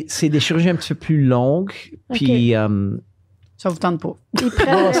 C'est des chirurgies un petit peu plus longues. Puis, Ça vous tente pas.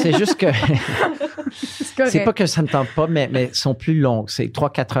 non, c'est juste que. correct. C'est pas que ça ne tente pas, mais sont plus longues. C'est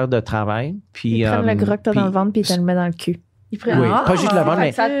 3-4 heures de travail. Puis, Ils prennent le gras que t'as dans le ventre puis ils te le mettent dans le cul. Ils prennent... Oui, pas juste le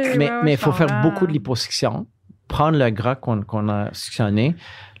ventre, mais il faut faire comprends. beaucoup de liposuction. Prendre le gras qu'on a suctionné,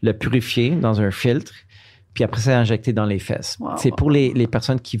 le purifier dans un filtre, puis après ça, injecter dans les fesses. Wow. C'est pour les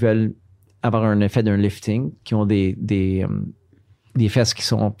personnes qui veulent avoir un effet d'un lifting, qui ont des fesses qui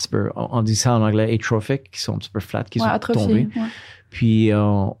sont un petit peu, on dit ça en anglais, atrophic, qui sont un petit peu flat, qui sont tombées. Ouais. Puis,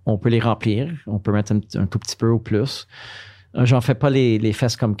 on peut les remplir. On peut mettre un tout petit peu ou plus. J'en fais pas les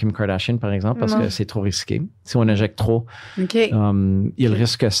fesses comme Kim Kardashian, par exemple, parce que c'est trop risqué. Si on injecte trop, OK. il y a le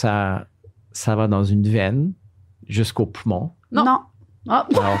risque que ça va dans une veine jusqu'au poumon. Non. Ah.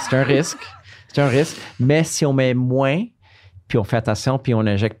 Alors, c'est un risque. C'est un risque. Mais si on met moins, puis on fait attention, puis on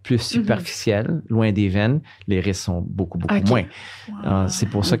injecte plus superficiel, loin des veines, les risques sont beaucoup moins. Wow. C'est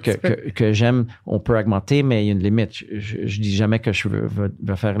pour ça que j'aime, on peut augmenter, mais il y a une limite. Je dis jamais que je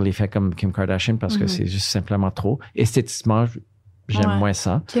veux faire l'effet comme Kim Kardashian parce que c'est juste simplement trop. Esthétiquement, j'aime moins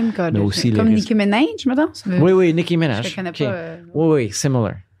ça. Kim Kardashian. Mais aussi les comme risques. Nicki Minaj, mettons? Oui, Nicki Minaj. Je connais OK. pas. Oui,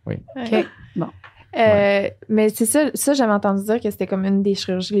 similar. Oui. OK. Bon. Mais c'est ça, j'avais entendu dire que c'était comme une des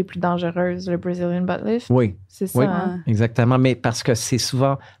chirurgies les plus dangereuses, le Brazilian butt lift. Oui. C'est ça. Oui, Hein? exactement. Mais parce que c'est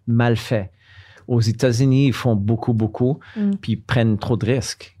souvent mal fait. Aux États-Unis, ils font beaucoup, puis ils prennent trop de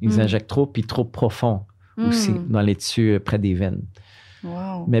risques. Ils injectent trop, puis trop profond aussi dans les tissus près des veines.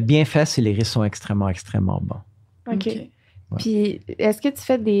 Wow. Mais bien fait, c'est les risques sont extrêmement bas. OK. Puis, est-ce que tu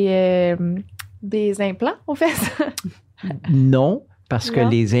fais des implants aux fesses? Non, parce que Non.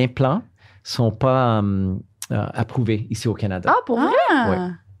 les implants sont pas approuvés ici au Canada. Ah, pour vrai? Ouais.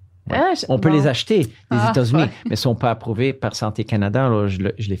 Ah, On peut bon. les acheter des États-Unis, ouais. mais ils ne sont pas approuvés par Santé Canada, alors je ne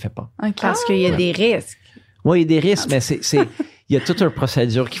les fais pas. OK. Parce qu'il y a des risques. Oui, il y a des risques, mais il y a toute une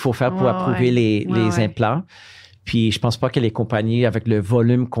procédure qu'il faut faire pour approuver les implants. Puis je pense pas que les compagnies, avec le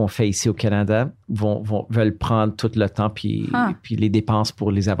volume qu'on fait ici au Canada, veulent prendre tout le temps puis les dépenses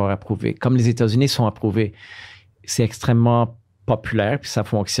pour les avoir approuvés. Comme les États-Unis sont approuvés, c'est extrêmement populaire puis ça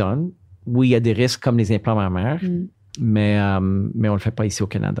fonctionne. Oui, il y a des risques comme les implants mammaires, mais on le fait pas ici au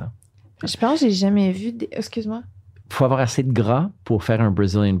Canada. Je pense que j'ai jamais vu Excuse-moi. Il faut avoir assez de gras pour faire un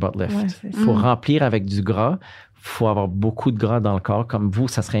Brazilian butt lift. Ouais, Il faut remplir avec du gras. Il faut avoir beaucoup de gras dans le corps. Comme vous,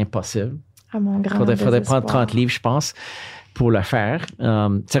 ça serait impossible. À mon grand Faudrait prendre désespoir. 30 livres, je pense, pour le faire.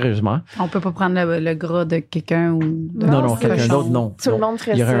 Sérieusement. On peut pas prendre le gras de quelqu'un ou de Non, c'est quelqu'un ça. d'autre, non. Tout le Non. monde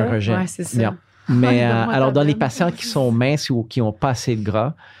ferait Il y aurait ça. un rejet. Ouais, c'est ça. Yeah. Mais Donne-moi alors, ta dans les veine. patients qui sont minces ou qui n'ont pas assez de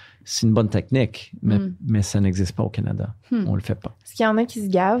gras, c'est une bonne technique, mais ça n'existe pas au Canada. On le fait pas. Est-ce qu'il y en a qui se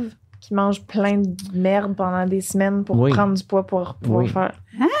gavent, qui mangent plein de merde pendant des semaines pour Oui. prendre du poids pour pouvoir Oui. faire...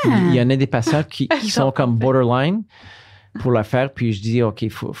 Il y en a des patients qui sont comme borderline pour le faire, puis je dis, OK, il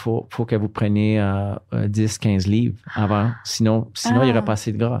faut que vous preniez 10-15 livres avant, sinon il n'y aura pas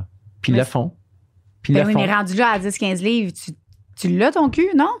assez de gras. Puis ils le font. Puis ils Ben le oui, font. mais rendu là à 10-15 livres, tu l'as ton cul,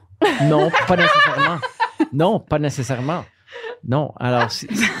 non? Non, pas nécessairement. Non, pas nécessairement. Non, alors,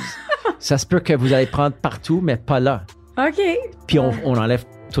 ça se peut que vous allez prendre partout, mais pas là. OK. Puis on enlève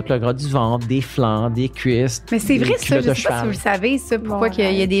tout le gras du ventre, des flancs, des cuisses. Mais c'est des vrai, ça. culottes Je de sais pas si cheval. vous le savez, ça. Pourquoi Bon,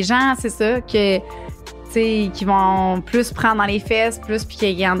 qu'il y a des gens, c'est ça, qui vont plus prendre dans les fesses, puis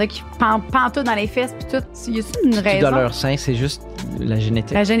qu'il y en a qui pantoute dans les fesses, puis tout. Y a-t-il une Tout raison? dans leur sein, c'est juste la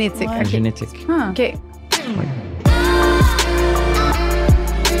génétique. La génétique. Ouais. La OK. génétique. OK.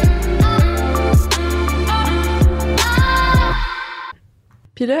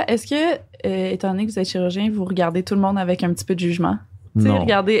 Puis là, est-ce que, étant donné que vous êtes chirurgien, vous regardez tout le monde avec un petit peu de jugement? Tu sais, Non.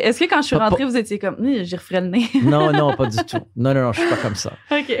 regardez. Est-ce que quand je suis Pas- rentrée, vous étiez comme, j'y referais le nez? Non, pas du tout. Non, je suis pas comme ça.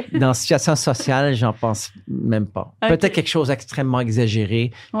 OK. Dans la situation sociale, j'en pense même pas. Ok. Peut-être quelque chose d'extrêmement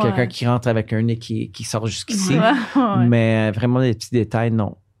exagéré, Ouais. quelqu'un qui rentre avec un nez qui sort jusqu'ici, Ouais. mais vraiment des petits détails,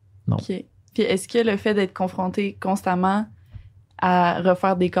 non. OK. Puis est-ce que le fait d'être confronté constamment à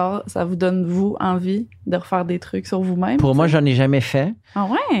refaire des corps, ça vous donne, vous, envie de refaire des trucs sur vous-même? Pour moi, j'en ai jamais fait. Ah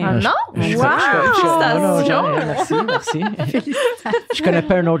ouais? Ah non? Je- Wow! non, jamais. Merci. Je connais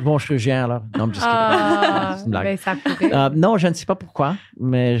pas un autre bon chirurgien, alors. Non, je Ah, c'est une blague. Ben, ça pourrait. Non, je ne sais pas pourquoi,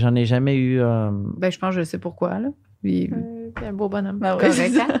 mais j'en ai jamais eu. Ben, je pense que je sais pourquoi, là. Puis, Un beau bonhomme. Ben ouais,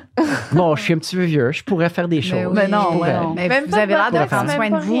 c'est correct, ça. hein? Bon, je suis un petit peu vieux. Je pourrais faire des choses. Ben oui. Ben non, Je pourrais. ouais, non. Mais Même vous pas avez l'air de botox, prendre même soin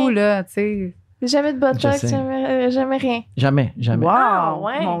de pas vous, rien. là, tu sais. Jamais de Je botox, sais. jamais rien. Jamais. Wow! Ah,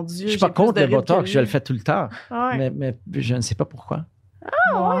 ouais. Mon Dieu. Je suis j'ai pas plus contre de le rides que botox, lui. je le fais tout le temps, Ouais. mais je ne sais pas pourquoi.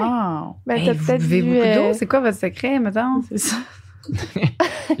 Wow! Ben, Hey, t'as vous peut-être buvez vu, beaucoup d'eau. C'est quoi votre secret, mettons? C'est ça.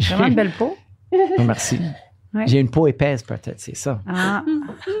 Vraiment une belle peau. Oh, merci. Ouais. J'ai une peau épaisse, peut-être, c'est ça. Ah,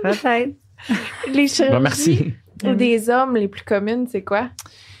 peut-être. Les chirurgies Merci. des hommes les plus communes, c'est quoi?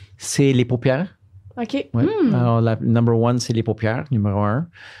 C'est les paupières. OK. Ouais. Alors, la number one, c'est les paupières, numéro 1.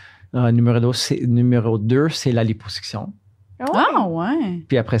 Numéro 2, c'est la liposuction. Ah, ouais.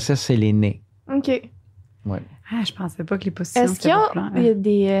 Puis après ça, c'est les nez. OK. Ouais. Ah, je pensais pas que les positions, Est-ce qu'il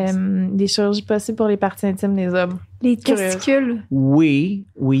y a des chirurgies possibles pour les parties intimes des hommes? Les testicules. Oui,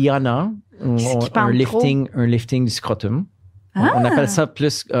 il y en a. Qui pendent Un lifting du scrotum. On appelle ça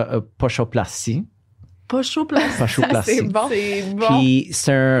plus pochoplastie. Pochoplastie. C'est bon. Puis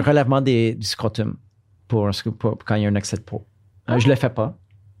c'est un relèvement du scrotum pour quand il y a un excès de peau. Je le fais pas,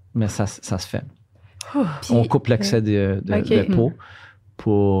 mais ça se fait. On coupe l'excès de peau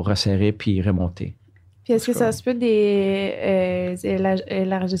pour resserrer puis remonter. Puis est-ce que ça se peut des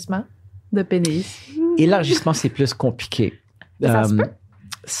élargissements de pénis? Élargissement, c'est plus compliqué. Ça se peut?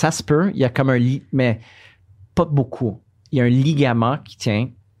 Ça se peut. Il y a comme un lit, mais pas beaucoup. Il y a un ligament qui tient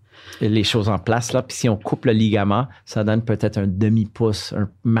les choses en place, là. Puis si on coupe le ligament, ça donne peut-être un demi-pouce,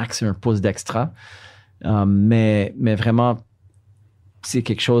 un pouce d'extra. Mais vraiment, c'est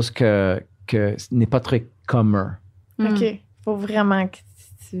quelque chose que n'est pas très commun. OK. Il faut vraiment que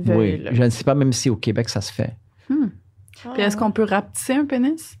tu veuilles. Oui. Là. Je ne sais pas même si au Québec, ça se fait. Puis est-ce qu'on peut rapetisser un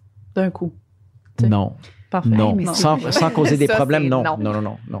pénis d'un coup? T'sais. Non. Parfait. Non. Mais Sans causer des Ça, problèmes, c'est non. non.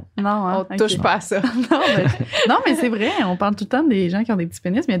 Non. Non, hein? On touche pas à ça. Non, mais c'est vrai. On parle tout le temps des gens qui ont des petits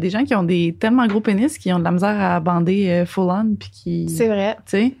pénis, mais il y a des gens qui ont des tellement gros pénis qui ont de la misère à bander full-on. Puis qui. C'est vrai.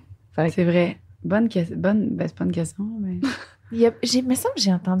 Tu sais? C'est vrai. Bonne question. C'est pas une question, mais. Me semble que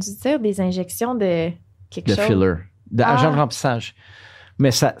j'ai entendu dire des injections de quelque De chose. filler. D'agent de remplissage.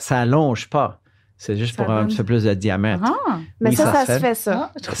 Mais ça allonge pas. C'est juste Ça pour un donne. petit peu plus de diamètre. Ah! Mais Oui, ça se se fait,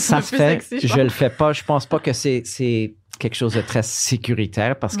 ça. Ça se fait. Je le fais pas. Je pense pas que c'est quelque chose de très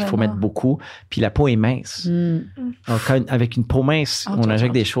sécuritaire parce qu'il faut Ouais, mettre beaucoup. Puis la peau est mince. Alors, avec une peau mince, on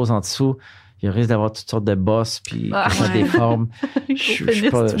injecte des choses en dessous. Il risque d'avoir toutes sortes de bosses puis des formes. Je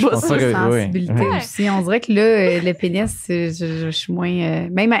pense pas que... sensibilité aussi. On dirait que là, le pénis, je suis moins...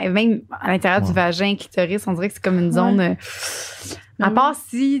 même à l'intérieur du vagin, clitoris, on dirait que c'est comme une zone... à part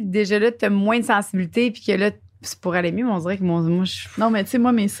si, déjà là, tu as moins de sensibilité puis que là, c'est pour aller mieux, mais on dirait que moi, je... Non, mais tu sais,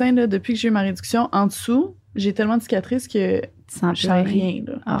 moi, mes seins, là, depuis que j'ai eu ma réduction, en dessous, j'ai tellement de cicatrices que je sens rien.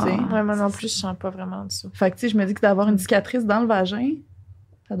 Là, Ah. Ouais, moi non plus, je sens pas vraiment en dessous. Fait que, tu sais, je me dis que d'avoir une cicatrice dans le vagin,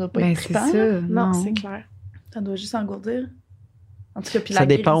 ça doit pas être c'est trippant. ça. Non, c'est clair. Ça doit juste engourdir. En tout cas, puis Ça la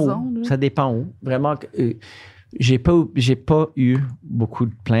dépend guérison, où. là. Ça dépend où. Vraiment, j'ai pas eu beaucoup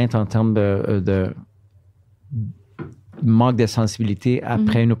de plaintes en termes de manque de sensibilité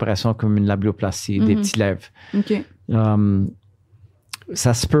après une opération comme une labioplastie, des petits lèvres. OK.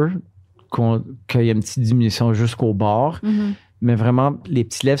 Ça se peut qu'il y ait une petite diminution jusqu'au bord, mais vraiment, les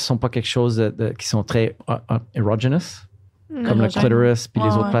petits lèvres ne sont pas quelque chose qui sont très erogenous, comme le clitoris puis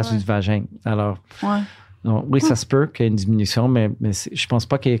les autres places du vagin. Alors, oui, ça se peut qu'il y ait une diminution, mais je pense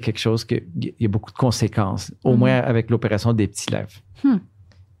pas qu'il y ait quelque chose, qu'il y ait beaucoup de conséquences, au moins avec l'opération des petits lèvres.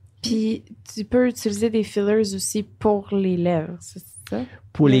 Puis, tu peux utiliser des fillers aussi pour les lèvres, c'est ça?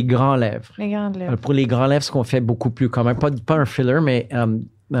 Pour les grands lèvres. Les grandes lèvres. Pour les grands lèvres, ce qu'on fait beaucoup plus commun, pas un filler, mais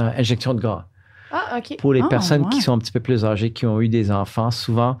injection de gras. Ah, OK. Pour les personnes qui sont un petit peu plus âgées, qui ont eu des enfants,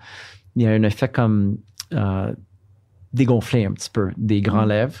 souvent, il y a un effet comme dégonfler un petit peu des grands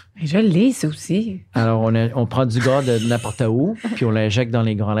lèvres. Je l'ai, ça aussi. Alors, on prend du gras de n'importe où, puis on l'injecte dans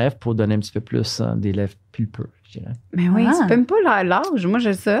les grands lèvres pour donner un petit peu plus des lèvres pulpeux, je dirais. Mais oui, c'est même pas l'âge. Moi,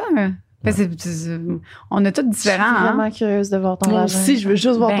 j'ai ça. On a tous différents. Je suis vraiment curieuse de voir ton Moi vagin. aussi, je veux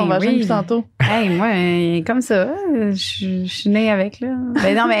juste voir ton vagin depuis tantôt. Hey, moi, comme ça, je suis née avec, là.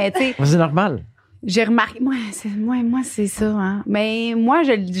 Ben non, mais tu sais... C'est normal. J'ai remarqué, moi, c'est ça, hein. Mais moi,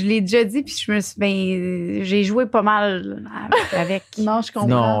 je l'ai déjà dit, puis j'ai joué pas mal avec. Non, je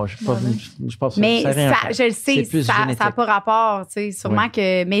comprends. Non, je pense mais que ça, je le sais, ça n'a pas rapport, tu sais, sûrement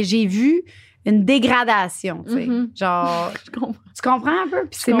que... Mais j'ai vu une dégradation, tu sais. Genre, Je comprends. tu comprends un peu?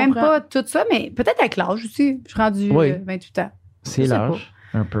 Puis c'est même pas tout ça, mais peut-être avec l'âge aussi. Je suis rendue 28 ans. C'est l'âge,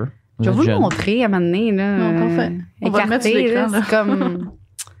 un peu. Je vais vous le montrer à un moment donné, là. Non, parfait. On va le mettre sur l'écran, là. C'est comme...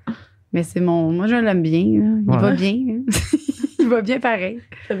 Mais c'est moi, je l'aime bien. Là. Il va bien. Il va bien pareil.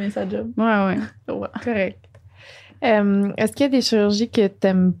 Ça bien sa job. Ouais. Correct. Est-ce qu'il y a des chirurgies que tu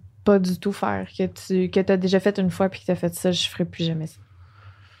n'aimes pas du tout faire, que tu as déjà fait une fois puis que tu as fait ça, je ne ferai plus jamais ça?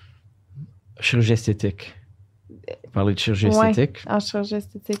 Chirurgie esthétique. Parler de chirurgie esthétique. En chirurgie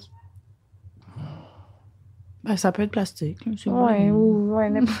esthétique. Ben, ça peut être plastique. Ouais,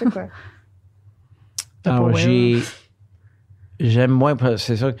 n'importe quoi. Alors, j'aime moins,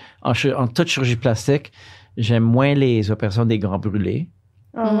 c'est sûr, en toute chirurgie plastique, J'aime moins les opérations des grands brûlés.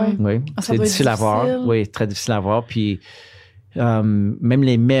 Ah ouais. Oui, c'est difficile à voir. Oui, très difficile à voir. Puis même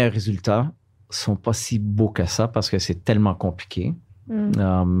les meilleurs résultats sont pas si beaux que ça parce que c'est tellement compliqué.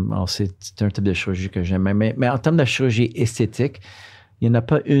 Alors c'est un type de chirurgie que j'aime. Mais en termes de chirurgie esthétique, il n'y en a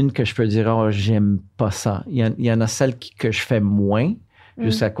pas une que je peux dire, oh, j'aime pas ça. Il y en a celles que je fais moins,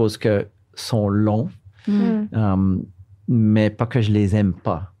 juste à cause que sont longs, mais pas que je les aime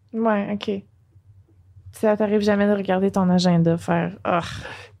pas. Ouais, OK. Ça t'arrive jamais de regarder ton agenda, faire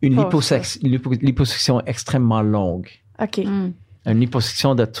Une liposuction extrêmement longue. OK. Une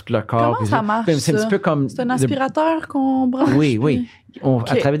liposuction de tout le corps. Comment ça marche, C'est un petit peu comme... C'est un aspirateur qu'on branche? Oui.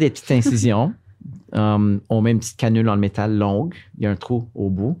 À travers des petites incisions, on met une petite canule en métal longue. Il y a un trou au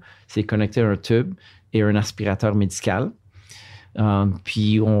bout. C'est connecté à un tube et un aspirateur médical.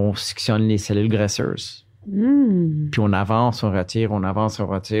 Puis on suctionne les cellules graisseuses. Puis on avance, on retire.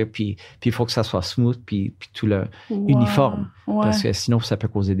 Puis il faut que ça soit smooth puis tout le uniforme. Ouais. Parce que sinon, ça peut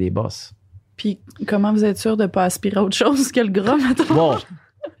causer des bosses. Puis comment vous êtes sûr de ne pas aspirer autre chose que le gras, maintenant? Bon,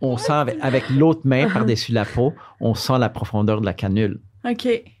 on sent avec l'autre main par-dessus la peau, on sent la profondeur de la canule. OK.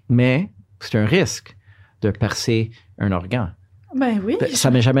 Mais c'est un risque de percer un organe. Ben oui. Ça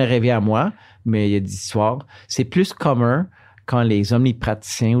m'est jamais arrivé à moi, mais il y a des histoires. C'est plus commun quand les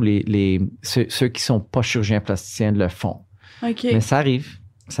omnipraticiens ou ceux qui sont pas chirurgiens plasticiens le font. OK. Mais ça arrive.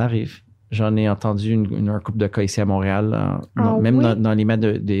 J'en ai entendu un couple de cas ici à Montréal, même dans les mains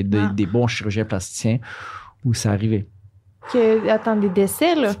des bons chirurgiens plasticiens, où ça arrivait. Attends, des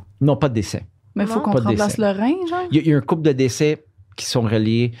décès, là? Non, pas de décès. Mais il faut qu'on te remplace le rein, genre? Il y a un couple de décès qui sont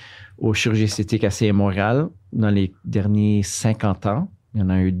reliés aux chirurgies esthétiques à Montréal dans les derniers 50 ans. Il y en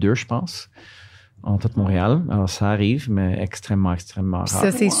a eu 2, je pense, en tout Montréal. Alors, ça arrive, mais extrêmement rare.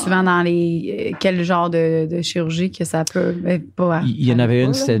 Ça, c'est souvent dans les... quel genre de chirurgie que ça peut... Il y en avait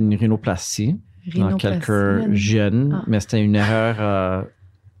une, c'était une rhinoplastie dans quelqu'un jeune, mais c'était une erreur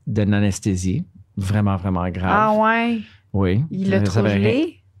d'une anesthésie vraiment grave. Ah ouais? Oui. Il l'a trop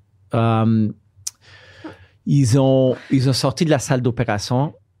gelé? Ils ont sorti de la salle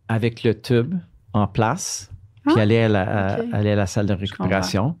d'opération avec le tube en place, puis aller à la salle de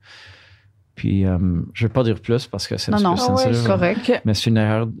récupération. Puis, je ne vais pas dire plus parce que c'est un peu sensible. C'est correct. Mais c'est une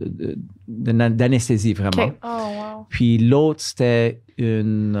erreur d'anesthésie, vraiment. Okay. Oh, wow. Puis l'autre, c'était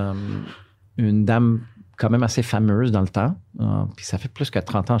une dame quand même assez fameuse dans le temps. Puis ça fait plus que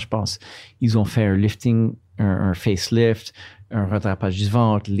 30 ans, je pense. Ils ont fait un lifting, un facelift, un redrapage du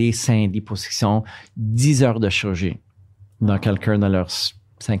ventre, les seins, liposuction, 10 heures de chirurgie dans quelqu'un dans leur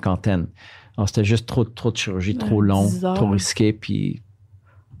cinquantaine. Alors, c'était juste trop de chirurgie, trop long, trop risqué, puis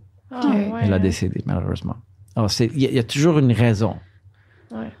elle a décédé, malheureusement. Alors, il y a toujours une raison.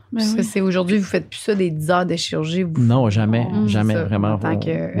 Ouais. Parce que c'est aujourd'hui, vous ne faites plus ça des 10 heures de chirurgie. Non, jamais, ça, vraiment. En tant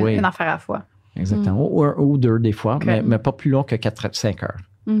qu'une affaire à la fois. Exactement. Ou 2 des fois, mais pas plus long que 4-5 heures.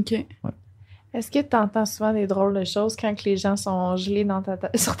 OK. Ouais. Est-ce que tu entends souvent des drôles de choses quand les gens sont gelés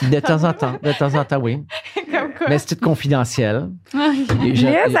sur ta De temps en temps, oui. Comme quoi? Mais c'est tout confidentiel. Liz,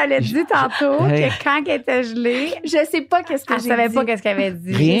 elle a dit tantôt que quand elle était gelée, Je sais pas qu'est-ce que elle j'ai savait dit. pas qu'est-ce qu'elle avait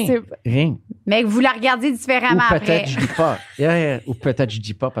dit. Rien. Mais que vous la regardiez différemment Ou après. peut-être je dis pas. Ou peut-être je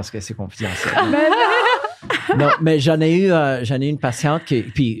dis pas parce que c'est confidentiel. Non, mais j'en ai eu une patiente qui,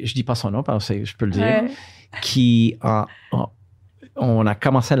 puis je dis pas son nom parce que je peux le dire, qui on a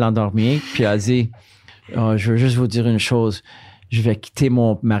commencé à l'endormir, puis elle a dit je veux juste vous dire une chose, je vais quitter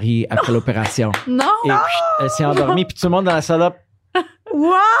mon mari après l'opération. Non! Et puis, elle s'est endormie, puis tout le monde dans la salle là.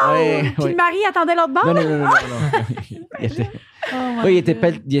 Wow! Ouais, Puis ouais. le mari attendait l'autre bord? Non. Il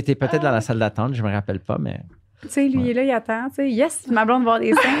était peut-être dans la salle d'attente, je me rappelle pas, mais. Tu sais, lui, il est là, il attend. Tu sais, yes, ma blonde va avoir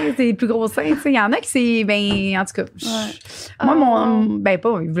des seins, c'est les plus gros seins. Tu sais, il y en a qui c'est, ben, en tout cas,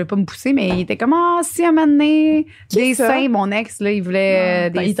 il voulait pas me pousser, mais il était comme, si à un moment donné, des seins, mon ex, là, il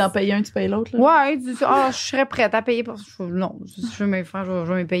voulait Il t'en paye un, tu payes l'autre, là? Ouais, il dit, je serais prête à payer. Non, je veux me faire,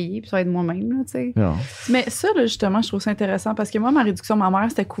 je vais me payer, puis ça va être moi-même, là, tu sais. Non. Mais ça, là, justement, je trouve ça intéressant parce que moi, ma réduction mammaire,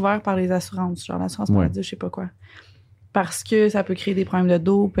 c'était couvert par les assurances, genre l'assurance maladie, je sais pas quoi. Parce que ça peut créer des problèmes de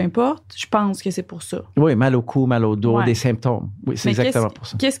dos, peu importe. Je pense que c'est pour ça. Oui, mal au cou, mal au dos, des symptômes. Oui, c'est exactement pour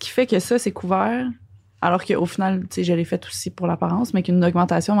ça. Qu'est-ce qui fait que ça, c'est couvert, alors qu'au final, tu sais, je l'ai fait aussi pour l'apparence, mais qu'une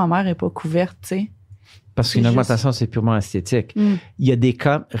augmentation mammaire n'est pas couverte, tu sais? Parce qu'une augmentation, c'est purement esthétique. Il y a des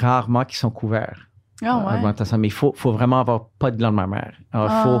cas rarement qui sont couverts. Augmentation, mais il faut vraiment avoir pas de glande mammaire.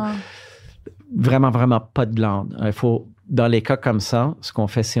 Alors, il faut vraiment pas de glande. Il faut, dans les cas comme ça, ce qu'on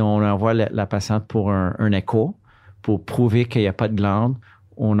fait, c'est on envoie la patiente pour un écho, pour prouver qu'il n'y a pas de glande.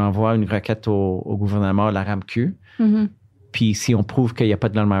 On envoie une requête au gouvernement, à la RAMQ. Puis si on prouve qu'il n'y a pas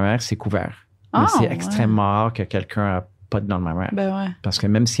de glande mammaire, c'est couvert. Mais c'est extrêmement rare que quelqu'un n'a pas de glande mammaire. Ben ouais. Parce que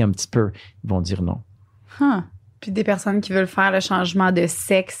même s'il y a un petit peu, ils vont dire non. Puis des personnes qui veulent faire le changement de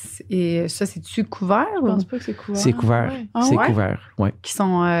sexe, et ça, c'est-tu couvert? Je pense pas que c'est couvert. C'est couvert. Ouais. Ah c'est ouais? couvert, oui. Qui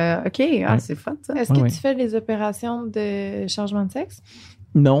sont, OK, c'est fun, ça. Est-ce que Oui. tu fais des opérations de changement de sexe?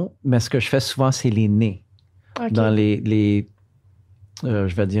 Non, mais ce que je fais souvent, c'est les nez. OK. Dans les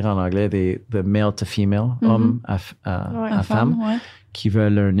je vais dire en anglais, the male to female, homme à femme, Ouais. qui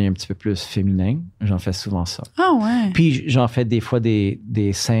veulent un nez un petit peu plus féminin. J'en fais souvent ça. Ah ouais. Puis j'en fais des fois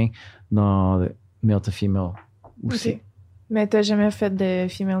des seins dans le male to female aussi. OK. Mais t'as jamais fait de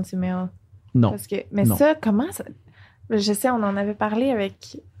female to male? Non. Parce que, mais Non. ça, comment ça... Je sais, on en avait parlé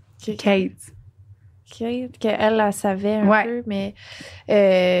avec Kate. Kate, qu'elle savait un Ouais. peu, mais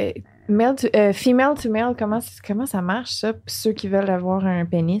female to male, comment ça marche, ça, pour ceux qui veulent avoir un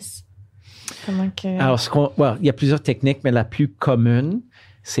pénis? Comment que... Alors, il y a plusieurs techniques, mais la plus commune,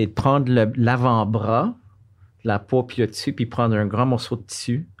 c'est de prendre l'avant-bras, la peau, puis le dessus, puis prendre un grand morceau de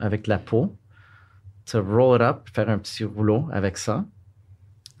tissu avec la peau, to roll it up, faire un petit rouleau avec ça,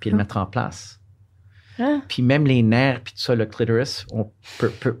 puis le mettre en place. Hein? Puis même les nerfs, puis tout ça, le clitoris,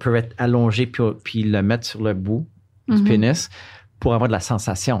 peut être allongé, puis le mettre sur le bout du pénis pour avoir de la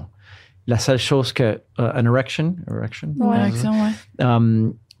sensation. La seule chose que... an erection? Ouais. Réaction,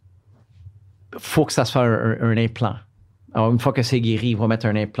 ouais. Faut que ça soit un implant. Alors, une fois que c'est guéri, ils vont mettre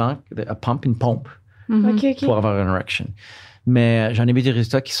un implant, une pompe, OK. pour avoir une erection. Mais j'en ai vu des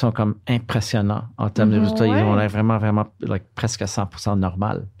résultats qui sont comme impressionnants en termes de résultats. Ils ont l'air vraiment, vraiment presque à 100%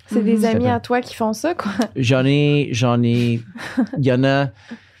 normal. C'est des amis bien. à toi qui font ça, quoi? J'en ai... Il y en a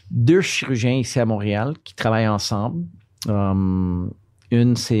 2 chirurgiens ici à Montréal qui travaillent ensemble.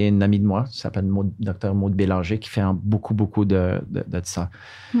 Une, c'est une amie de moi, qui s'appelle Dr. Maud Bélanger, qui fait beaucoup, beaucoup de ça.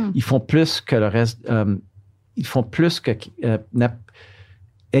 Ils font plus que le reste. Ils font plus que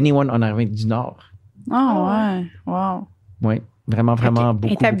anyone en Amérique du Nord. Ah ouais. Wow. Oui, vraiment, vraiment Il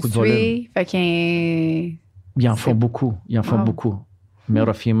beaucoup, est beaucoup de volume. habitué, fait qu'il Ils en font beaucoup. Ils en font Wow. beaucoup. Male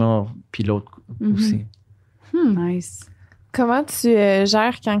or female, puis l'autre aussi. Nice. Comment tu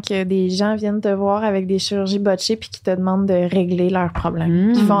gères quand que des gens viennent te voir avec des chirurgies botchées puis qui te demandent de régler leurs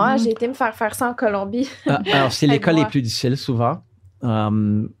problèmes? Ils font « j'ai été me faire ça en Colombie. » Alors, c'est les cas Aide-moi. les plus difficiles, souvent.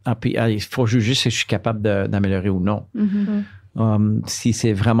 Puis, il faut juger si je suis capable d'améliorer ou non. Si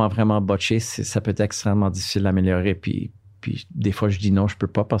c'est vraiment, vraiment botché, ça peut être extrêmement difficile d'améliorer. Puis des fois, je dis non, je peux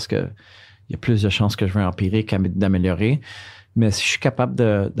pas parce que il y a plus de chances que je vais empirer qu'à d'améliorer. Mais si je suis capable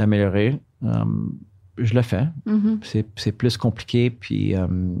d'améliorer, je le fais. C'est plus compliqué, puis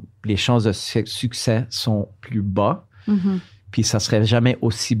les chances de succès sont plus bas. Puis ça serait jamais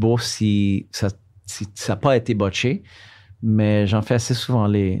aussi beau si ça n'a pas été botché. Mais j'en fais assez souvent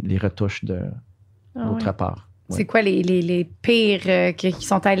les retouches de l'autre part. Ouais. C'est quoi les pires qui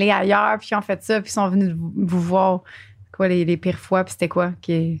sont allés ailleurs, puis qui ont fait ça, puis sont venus vous voir? Quoi, les pires fois, puis c'était quoi?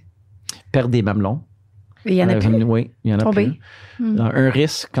 Perdre des mamelons. Il y en a plus? Oui, il y en a Tombé. plus. Un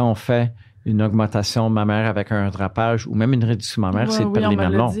risque quand on fait une augmentation mammaire avec un drapage ou même une réduction mammaire, c'est de perdre les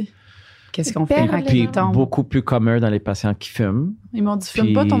mamelons. Qu'est-ce qu'on fait Perdre quand les il Puis tombe? beaucoup plus commun dans les patients qui fument. Ils m'ont dit, fume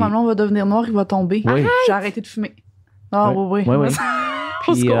Puis- pas, ton mamelon va devenir noir, il va tomber. Oui. J'ai arrêté de fumer. Ah oui. Oui. Au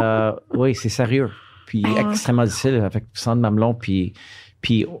Puis, secours. oui, c'est sérieux. Puis extrêmement difficile avec sang de mamelon. Puis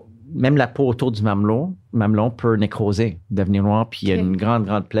même la peau autour du mamelon peut nécroser, devenir noir. Puis il y a une grande,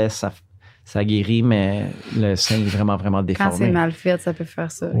 grande plaie. Ça guérit, mais le sein est vraiment, vraiment déformé. Quand c'est mal fait, ça peut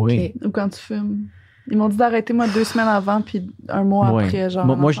faire ça. Oui. OK. Ou quand tu fumes. Ils m'ont dit d'arrêter, moi, 2 semaines avant, puis un mois Oui. après, genre.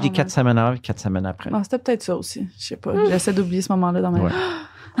 Moi, je dis enfant, 4 semaines avant, 4 semaines après. Non, c'était peut-être ça aussi. Je sais pas. J'essaie d'oublier ce moment-là dans ma Ouais. vie.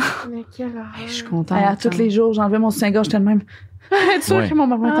 Mais quelle horreur. Je suis contente. À tous les jours, j'enlevais mon soutien-gorge, j'étais le même. Être sûr Ouais. que mon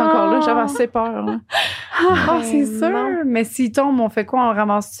mamelon est encore là. J'avais assez peur. Là. Ah, c'est Ben sûr. non. Mais s'il tombe, on fait quoi? On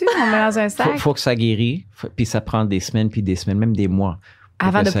ramasse-tu? On met dans un sac? Faut que ça guérisse. Puis ça prend des semaines, puis des semaines, même des mois. pour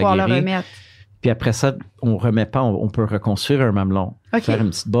Avant que de ça pouvoir le guérisse. remettre. Puis après ça, on remet pas, on peut reconstruire un mamelon. OK. Faire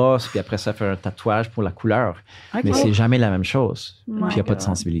une petite bosse, puis après ça, faire un tatouage pour la couleur. OK. Mais c'est jamais la même chose. Oh Puis il n'y a pas de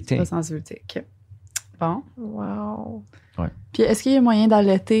sensibilité. Pas de sensibilité. OK. Bon. Wow. Puis est-ce qu'il y a moyen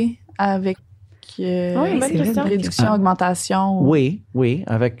d'allaiter avec Oui, bonne c'est question. vrai. réduction, Ah. augmentation? Ou... Oui.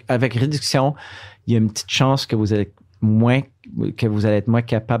 Avec réduction, il y a une petite chance que vous allez être moins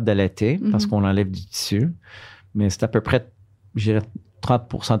capable d'allaiter parce qu'on enlève du tissu. Mais c'est à peu près, je dirais,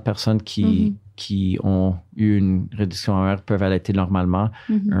 30% de personnes qui ont eu une réduction mammaire peuvent allaiter normalement.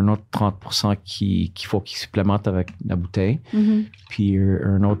 Un autre 30% qu'il faut qu'ils supplémentent avec la bouteille. Puis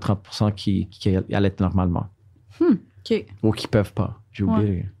un autre 30% qui allaitent normalement. OK. Ou qui peuvent pas. J'ai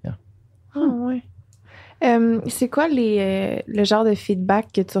oublié. Yeah. Ah, ouais. C'est quoi le genre de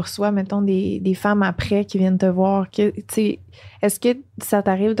feedback que tu reçois, mettons, des femmes après qui viennent te voir? Est-ce que ça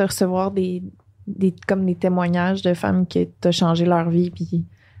t'arrive de recevoir comme des témoignages de femmes qui t'ont changé leur vie? Puis, tu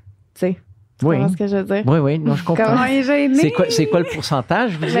sais, Tu comprends ce que je veux dire? Oui, non, je comprends. Comment il est gêné? C'est quoi le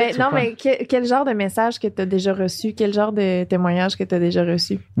pourcentage, vous dites? Non, mais quel genre de message que tu as déjà reçu? Quel genre de témoignage que tu as déjà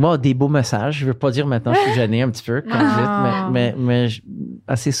reçu? Moi, des beaux messages. Je veux pas dire maintenant, je suis gênée un petit peu, comme vous dites, mais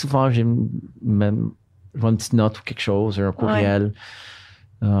assez souvent, je vois une petite note ou quelque chose, un courriel,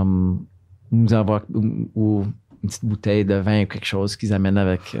 nous envoie ou une petite bouteille de vin ou quelque chose qu'ils amènent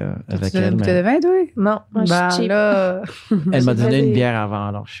avec elle. Une bouteille de vin, toi? Non, moi, je suis cheap. Là... Elle m'a donné une bière avant,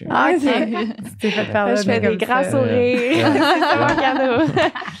 alors je suis... Ah, OK. Tu t'es fait faire Je fais des grands sourires. C'est mon cadeau.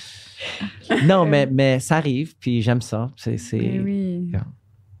 Non, mais ça arrive, puis j'aime ça. Oui. Yeah.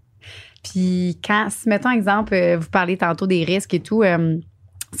 Puis quand, si mettons exemple, vous parlez tantôt des risques et tout,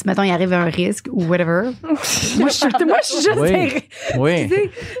 si mettons il arrive un risque ou whatever, moi je suis juste Oui.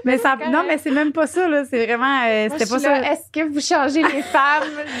 mais ça, non, mais c'est même pas ça là, c'est vraiment c'était pas ça. Est-ce que vous changez les femmes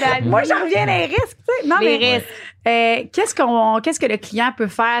d'amis? Moi j'en reviens les risques, tu sais. Non, les mais risques. qu'est-ce que le client peut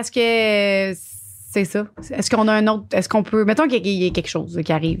faire? Est-ce que c'est ça? Est-ce qu'on a un autre... Est-ce qu'on peut... Mettons qu'il y a quelque chose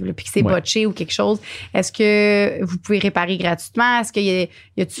qui arrive, là, puis que c'est botché ou quelque chose. Est-ce que vous pouvez réparer gratuitement? Est-ce qu'il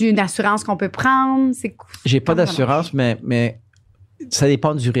y a-t-il une assurance qu'on peut prendre? J'ai pas d'assurance, mais ça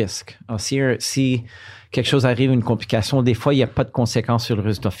dépend du risque. Alors, si quelque chose arrive, une complication, des fois, il n'y a pas de conséquences sur le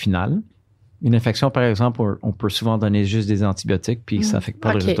résultat final. Une infection, par exemple, on peut souvent donner juste des antibiotiques, puis ça n'affecte pas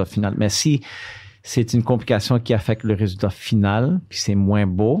le résultat final. Mais si c'est une complication qui affecte le résultat final, puis c'est moins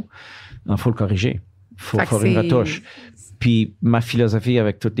beau, il faut le corriger. Il faut faire une retouche. Puis ma philosophie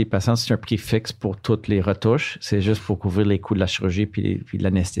avec toutes les patients, c'est un prix fixe pour toutes les retouches. C'est juste pour couvrir les coûts de la chirurgie puis de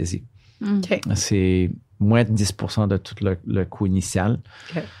l'anesthésie. OK. C'est moins de 10% de tout le coût initial.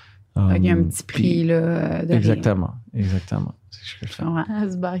 OK. Il y a un petit prix là, de exactement. C'est ce que je fais.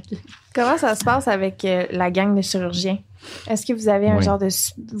 Ouais. Comment ça se passe avec la gang de chirurgiens? Est-ce que vous avez un genre de...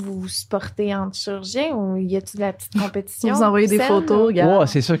 Vous supportez entre chirurgiens ou y a-t-il de la petite compétition? Vous envoyez des photos, regarde. Oh,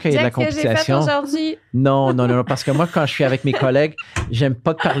 c'est sûr qu'il y a de la compétition. Qu'est-ce que j'ai fait aujourd'hui? Non, parce que moi, quand je suis avec mes collègues, j'aime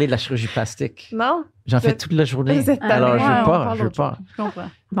pas parler de la chirurgie plastique. Non? J'en fais toute la journée. Alors, je veux pas. Je comprends.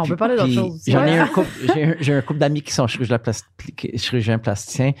 Bon, on peut parler d'autre chose. J'ai un couple d'amis qui sont chirurgiens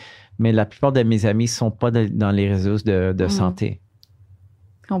plasticiens, mais la plupart de mes amis ne sont pas dans les réseaux de santé.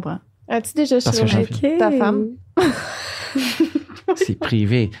 Je comprends. As-tu déjà chirurgié ta femme? C'est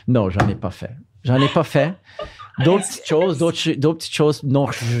privé. Non, j'en ai pas fait. D'autres petites choses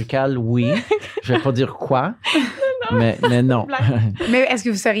non chirurgicales, oui. Je vais pas dire quoi, mais non. Mais est-ce que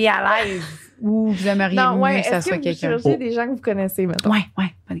vous seriez à l'aise ou vous aimeriez mieux que ça soit quelqu'un? Est-ce que vous chirurgiez des gens que vous connaissez maintenant?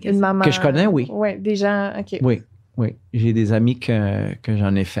 Ouais. Une maman. Que je connais, oui. Oui, des gens, OK. Oui. J'ai des amis que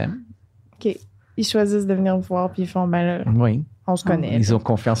j'en ai fait. OK. Ils choisissent de venir vous voir puis ils font, ben là, oui. On se connaît. Ils ont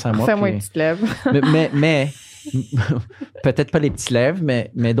confiance en moi. Fais-moi une petite lèvre. mais peut-être pas les petites lèvres,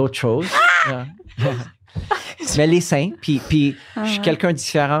 mais d'autres choses. Mais les seins. Puis je suis quelqu'un de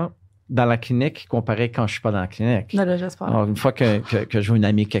différent dans la clinique comparé quand je suis pas dans la clinique. Là, j'espère. Alors, une fois que je vois une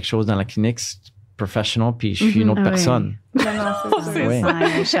amie quelque chose dans la clinique, c'est professionnel, puis je suis une autre personne. Non, c'est Oui. Ça,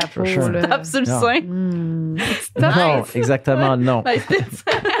 un chapeau, For sure. là. Tape sur le sein. Non, exactement, non.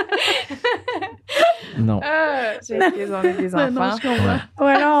 Non. J'ai des enfants. Non, je comprends.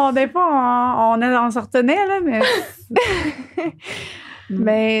 Ouais, là, des fois, on s'en retenait, là, mais...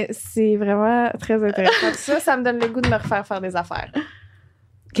 Mais c'est vraiment très intéressant. Ça me donne le goût de me refaire faire des affaires.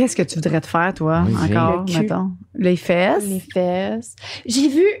 Qu'est-ce que tu voudrais te faire, toi, Oui, encore, le cul. mettons? Les fesses? Les fesses. J'ai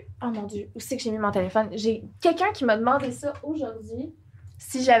vu... Oh mon Dieu, où c'est que j'ai mis mon téléphone? J'ai quelqu'un qui m'a demandé ça aujourd'hui,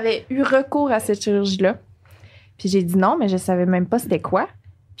 si j'avais eu recours à cette chirurgie-là. Puis j'ai dit non, mais je savais même pas c'était quoi.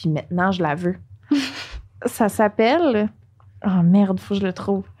 Puis maintenant, je la veux. Ça s'appelle... Oh merde, faut que je le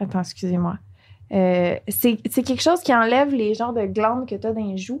trouve. Attends, excusez-moi. C'est quelque chose qui enlève les genres de glandes que tu as dans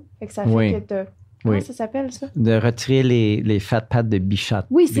les joues. Fait que ça fait que tu as... Comment ça s'appelle, ça? De retirer les fat pads de Bichat.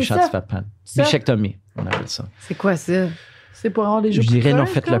 Oui, c'est Bichat ça. Fat pad. Ça. Bichectomie, on appelle ça. C'est quoi ça? C'est pour avoir des joues Je plus dirais non,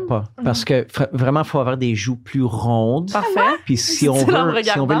 creuses, faites-le comme? pas. Parce que vraiment, il faut avoir des joues plus rondes. Parfait. Puis si on C'est en me veut les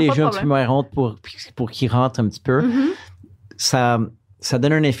regardant, pas de joues un petit problème. peu moins rondes pour qu'ils rentrent un petit peu, ça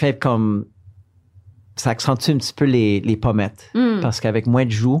donne un effet comme... Ça accentue un petit peu les pommettes. Parce qu'avec moins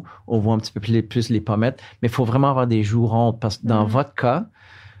de joues, on voit un petit peu plus les pommettes. Mais il faut vraiment avoir des joues rondes. Parce que dans votre cas,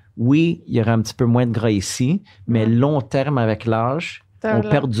 oui, il y aura un petit peu moins de gras ici, mais long terme, avec l'âge, on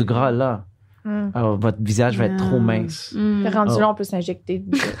perd du gras là. Alors, votre visage va être trop mince. Rendu là, on peut s'injecter.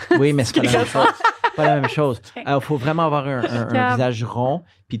 Oui, mais c'est pas la même chose. Pas la même chose. Alors, il faut vraiment avoir un visage rond,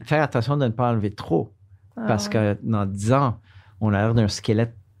 puis de faire attention de ne pas enlever trop. Parce que dans 10 ans, on a l'air d'un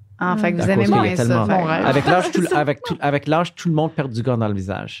squelette. Ah, fait que À vous aimez cause qu'il y a moins ça. tellement- Mon rêve. Avec l'âge, tout le monde perd du gras dans le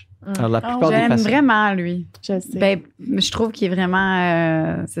visage. Alors, la plupart des J'aime patients... vraiment, lui. Je sais. Ben, je trouve qu'il est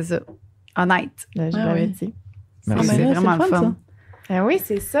vraiment, c'est ça, honnête. Je Ah l'avais oui. dit. Merci. C'est ben là, vraiment c'est le le fun, fun. Ah oui,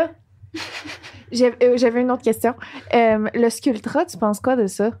 c'est ça. J'avais une autre question. Le Sculptra, tu penses quoi de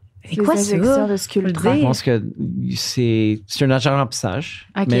ça? C'est quoi ça? De Sculptra. Je pense que c'est un agent de remplissage.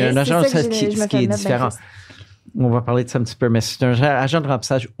 Okay. Mais un agent de ça remplissage qui est différent. On va parler de ça un petit peu, mais c'est un agent de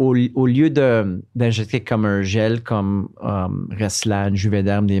remplissage au lieu d'injecter comme un gel, comme Restylane,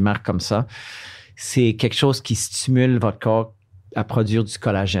 Juvederm, des marques comme ça. C'est quelque chose qui stimule votre corps à produire du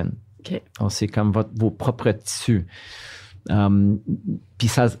collagène. Okay. Donc, c'est comme vos propres tissus. Puis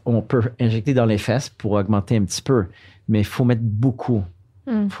ça, on peut injecter dans les fesses pour augmenter un petit peu, mais il faut mettre beaucoup.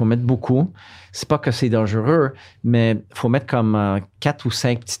 Faut mettre beaucoup. C'est pas que c'est dangereux, mais il faut mettre comme 4 ou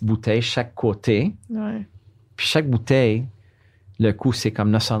 5 petites bouteilles chaque côté. Ouais. Puis chaque bouteille, le coût, c'est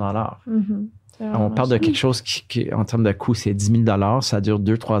comme 900 $. On parle de quelque chose qui, en termes de coût, c'est 10 000 $. Ça dure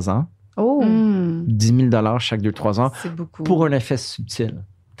 2-3 ans. Oh! 10 000 $ chaque 2-3 ans. C'est beaucoup. Pour un effet subtil.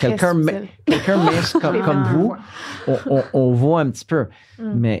 Quelqu'un met comme vous, on voit un petit peu,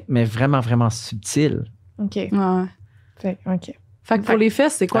 mais vraiment, vraiment subtil. OK. Ouais. OK. Fait que pour les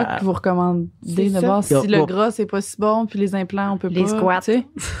fesses, c'est quoi que vous recommandez d'abord? Si le gras, c'est pas si bon, puis les implants, on peut pas. Les squats. Tu sais?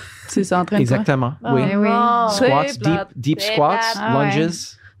 C'est ça, entraîne-toi. Exactement, oui. Oui. Squats, deep squats,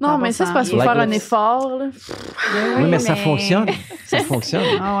 lunges. Non, mais ça, c'est parce qu'il faut faire un effort. Là. Oui, mais ça fonctionne. Ça fonctionne.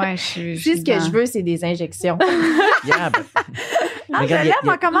 Ah ouais, Si ce que je veux, c'est des injections. Regarde,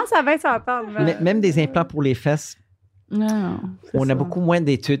 on commence à baisser en table. Même des implants pour les fesses. Non. On a beaucoup moins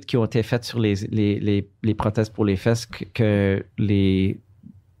d'études qui ont été faites sur les prothèses pour les fesses que les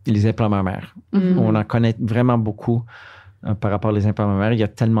implants mammaires. On en connaît vraiment beaucoup par rapport aux implants mammaires. Il y a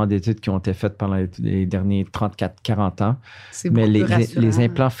tellement d'études qui ont été faites pendant les derniers 34-40 ans. Mais les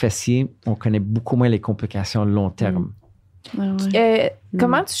implants fessiers, on connaît beaucoup moins les complications long terme.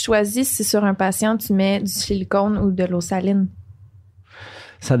 Comment tu choisis si sur un patient, tu mets du silicone ou de l'eau saline?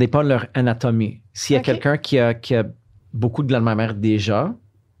 Ça dépend de leur anatomie. S'il y a quelqu'un qui a beaucoup de glandes mammaires déjà,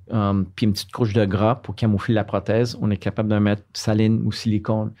 puis une petite couche de gras pour camoufler la prothèse, on est capable de mettre saline ou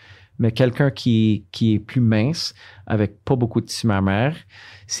silicone. Mais quelqu'un qui est plus mince, avec pas beaucoup de tissu mammaire,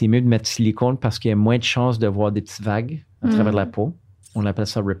 c'est mieux de mettre silicone parce qu'il y a moins de chances de voir des petites vagues à travers la peau. On appelle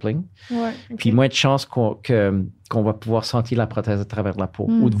ça rippling. Puis moins de chances qu'on va pouvoir sentir la prothèse à travers la peau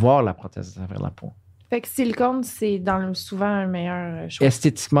ou de voir la prothèse à travers la peau. Fait que silicone, c'est souvent un meilleur choix.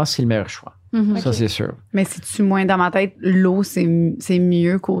 Esthétiquement, c'est le meilleur choix. Ça, c'est sûr. Mais si tu moins dans ma tête, l'eau, c'est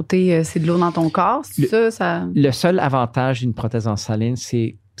mieux côté, c'est de l'eau dans ton corps. Le seul avantage d'une prothèse en saline,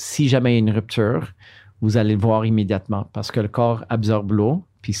 c'est si jamais il y a une rupture, vous allez le voir immédiatement parce que le corps absorbe l'eau,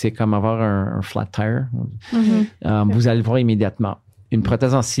 puis c'est comme avoir un flat tire. Vous allez le voir immédiatement. Une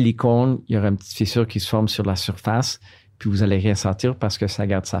prothèse en silicone, il y aura une petite fissure qui se forme sur la surface, puis vous allez rien sentir parce que ça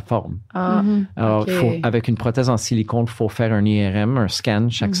garde sa forme. Alors, avec une prothèse en silicone, il faut faire un IRM, un scan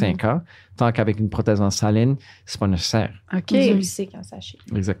chaque 5 ans. Tant qu'avec une prothèse en saline, c'est pas nécessaire. OK. Je le sais quand ça chie.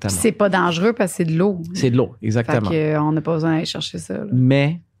 Exactement. C'est pas dangereux parce que c'est de l'eau. C'est de l'eau, exactement. Fait qu'on n'a pas besoin d'aller chercher ça. Là.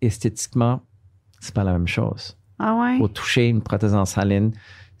 Mais esthétiquement, c'est pas la même chose. Ah ouais? Au toucher, une prothèse en saline,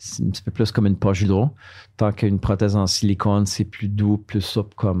 c'est un petit peu plus comme une poche d'eau. Tant qu'une prothèse en silicone, c'est plus doux, plus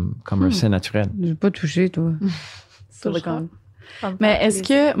souple comme un sein naturel. J'ai pas touché, toi. Mais est-ce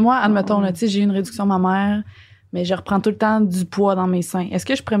que, moi, admettons, là, j'ai eu une réduction mammaire, mais je reprends tout le temps du poids dans mes seins. Est-ce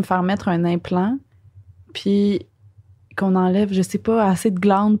que je pourrais me faire mettre un implant, puis qu'on enlève, je sais pas, assez de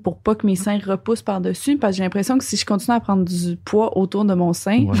glandes pour pas que mes seins repoussent par-dessus? Parce que j'ai l'impression que si je continue à prendre du poids autour de mon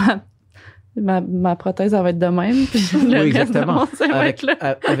sein, ma prothèse, elle va être de même. Puis exactement.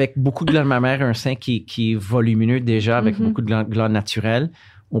 Avec beaucoup de glandes mammaires, un sein qui est volumineux déjà, avec beaucoup de glandes naturelles,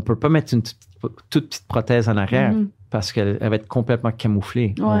 on peut pas mettre une toute petite prothèse en arrière parce qu'elle va être complètement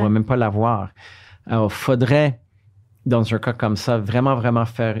camouflée. On va même pas la voir. Alors, faudrait, dans un cas comme ça, vraiment, vraiment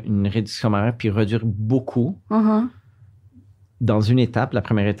faire une réduction mammaire puis réduire beaucoup. Dans une étape, la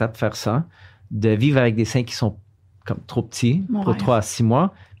première étape, faire ça, de vivre avec des seins qui sont comme trop petits pour 3 à 6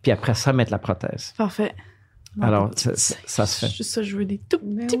 mois, puis après ça, mettre la prothèse. Parfait. Alors, ça se fait. Juste ça, je veux des tout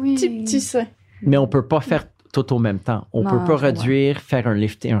petits seins. Mais on peut pas faire tout au même temps. On peut pas réduire, faire un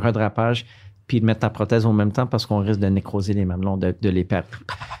lifting, un redrapage, puis mettre la prothèse au même temps parce qu'on risque de nécroser les mamelons, de les perdre.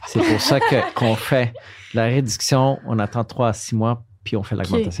 C'est pour ça qu'on fait la réduction, on attend 3 à 6 mois, puis on fait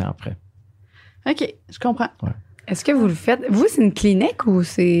l'augmentation après. OK, je comprends. Ouais. Est-ce que vous le faites? Vous, c'est une clinique ou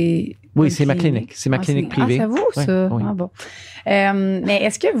c'est... Oui, c'est ma clinique. C'est ma clinique privée. Ah, c'est vous, ça? Oui. Ah, bon. Mais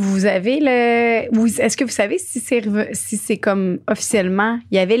est-ce que vous avez est-ce que vous savez si c'est comme officiellement,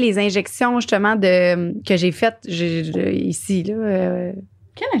 il y avait les injections justement que j'ai faites ici, là.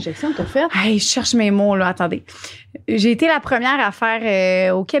 Quelle injection t'as faite? Hey, je cherche mes mots, là. Attendez. J'ai été la première à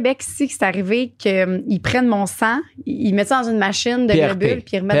faire au Québec ici, que c'est arrivé qu'ils prennent mon sang, ils mettent ça dans une machine de globules,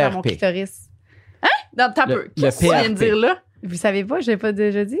 puis ils remettent dans mon clitoris. Dans ta peu. Qu'est-ce que tu viens de dire là? Vous savez pas, je l'ai pas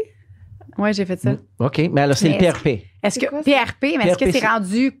déjà dit? Ouais, j'ai fait ça. OK, mais alors c'est Mais le PRP. Est-ce que quoi, ça? PRP, mais est-ce que PRP, c'est c'est-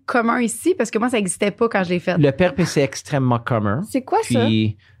 rendu commun ici? Parce que moi, ça n'existait pas quand je l'ai fait. Le PRP, c'est extrêmement commun. C'est quoi ça?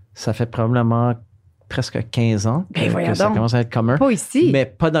 Puis ça fait probablement presque 15 ans Ben, voyons que ça donc. commence à être commun, Pas ici. mais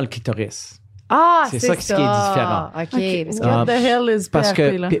pas dans le clitoris. Ah, c'est c'est ça qui est différent. OK. Parce que- What the hell is Parce PRP,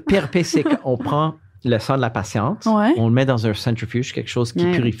 que là? PRP, c'est qu'on prend le sang de la patiente, Ouais. on le met dans un centrifuge, quelque chose qui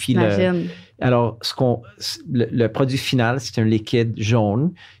Ouais, purifie le... j'imagine. Alors, le produit final, c'est un liquide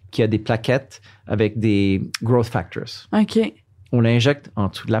jaune qui a des plaquettes avec des growth factors. OK. On l'injecte en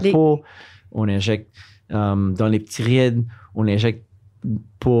dessous de la Les- peau, on l'injecte dans les petits rides, on l'injecte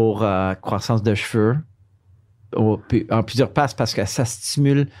pour croissance de cheveux en plusieurs passes parce que ça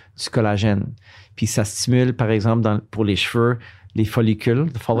stimule du collagène. Puis ça stimule, par exemple, pour les cheveux, les follicules,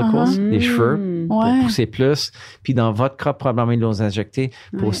 les follicles, les cheveux, pour Ouais. pousser plus. Puis dans votre cas, probablement, ils l'ont injecté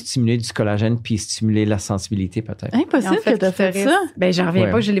pour Ouais. stimuler du collagène puis stimuler la sensibilité peut-être. Impossible En fait, que t'as fait clitoris. ça. Ben, j'en reviens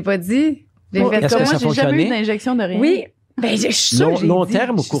Ouais. pas, je l'ai pas dit. J'ai Bon, fait Est-ce ça. que ça moi, j'ai jamais fonctionnait? eu d'injection de rien. Oui. Ben, je suis sûre que j'ai Long dit.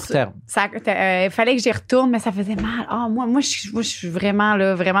 terme ou Je suis court sûre. terme? Il fallait que j'y retourne, mais ça faisait mal. Ah, moi, je suis vraiment,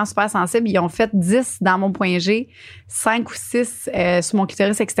 là, vraiment super sensible. Ils ont fait 10 dans mon point G, 5 ou 6 sur mon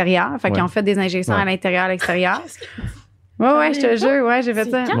clitoris extérieur. Fait qu'ils Ouais. ont fait des injections Ouais. à l'intérieur, à l'extérieur. Ouais, je te jure, ouais, j'ai fait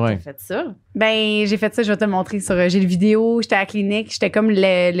ça. Quand Ouais. t'as fait ça? Ben, j'ai fait ça, je vais te le montrer sur. J'ai le vidéo, j'étais à la clinique, j'étais comme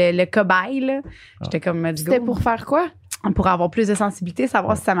le cobaye, là. J'étais comme du C'était go. pour faire quoi? Pour avoir plus de sensibilité,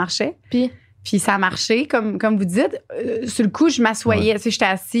 savoir si ça marchait. Puis ça a marché, comme vous dites. Sur le coup, je m'assoyais, tu sais, j'étais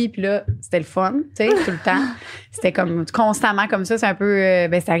assis, puis là, c'était le fun, tu sais, tout le temps. C'était comme constamment comme ça, c'est un peu,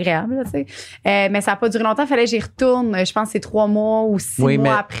 c'est agréable, là, tu sais. Mais ça n'a pas duré longtemps, il fallait que j'y retourne. Je pense que c'est 3 mois ou 6 Oui, mois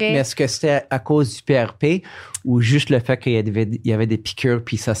mais après. est-ce que c'était à cause du PRP ou juste le fait qu'il y avait des piqûres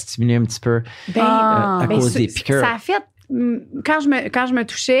puis ça stimulait un petit peu Ben, à ben, cause des piqûres? Ça a fait. Quand je me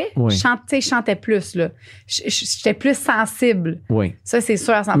touchais, Oui. je chantais plus, là. J'étais plus sensible. Oui. Ça, c'est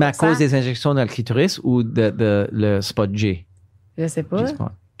sûr à 100%. Mais à cause des injections dans le clitoris ou de le spot G? Je sais pas. Je sais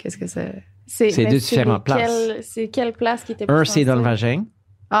pas. Qu'est-ce que c'est? C'est mais deux différentes places. C'est quelle place qui était plus Un, c'est dans le sensible? vagin,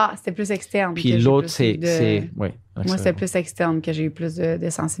 Ah, c'était plus externe. puis que j'ai l'autre, plus eu de- oui. Moi, c'était plus externe que j'ai eu plus de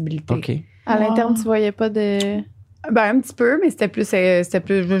sensibilité. OK. À Wow. l'interne, tu voyais pas de... Ben, un petit peu, mais c'était plus,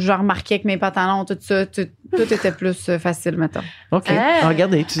 je remarquais que mes pantalons, tout ça, tout était plus facile, mettons. OK. Ah.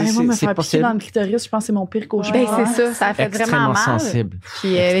 Regardez, Hey, moi, me c'est faire piquer possible. dans le clitoris, je pense que c'est mon pire cauchemar. Ben, c'est ça, ça a fait Extrêmement vraiment mal. sensible.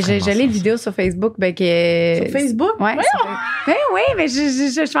 Puis, Extrêmement j'ai lu une sensible. vidéo sur Facebook, ben, Sur Facebook? Ouais. Ben oui, mais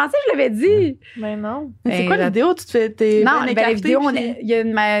je pensais que je l'avais dit. Mais non. Mais c'est Ben, quoi la la- vidéo? Tu te fais tes Non, veines ben, la écartées, vidéo, puis- il y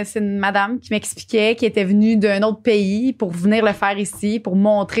a c'est une madame qui m'expliquait qui était venue d'un autre pays pour venir le faire ici, pour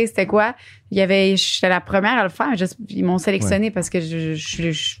montrer c'était quoi. J'étais la première à le faire. Ils m'ont sélectionné parce que je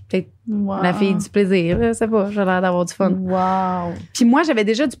suis peut-être Wow. la fille du plaisir. Je sais pas, j'ai l'air d'avoir du fun. Wow. Puis moi, j'avais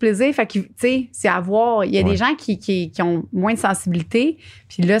déjà du plaisir. Fait que, tu sais, c'est à voir. Il y a Ouais. des gens qui ont moins de sensibilité.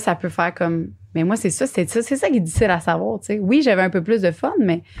 Puis là, ça peut faire comme. Mais moi, c'est ça qui est difficile à savoir. Tu sais. Oui, j'avais un peu plus de fun,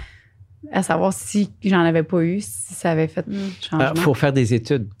 mais à savoir si j'en avais pas eu, si ça avait fait changement. Il faut faire des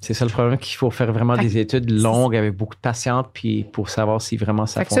études. C'est ça le problème, qu'il faut faire vraiment Fait des études longues avec beaucoup de patientes puis pour savoir si vraiment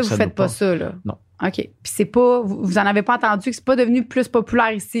ça Fait que ça, fonctionne vous faites ou pas ça, là. Non. OK. Puis c'est pas. Vous en avez pas entendu que c'est pas devenu plus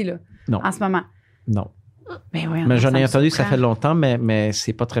populaire ici, là. Non. En ce moment. Non. Ben oui, Mais j'en ai me entendu, ça surprend. fait longtemps, mais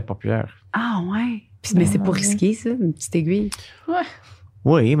c'est pas très populaire. Ah, ouais. Puis, mais c'est pas risqué, ça, une petite aiguille.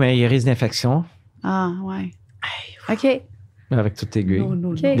 Oui, mais il y a risque d'infection Ah, ouais. OK. avec toute aiguille.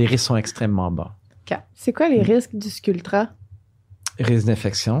 OK. Les risques sont extrêmement bas. C'est quoi les risques du Sculptra Risque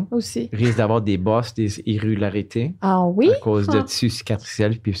d'infection, aussi? risque d'avoir des bosses, des irrégularités Ah oui? à cause de tissu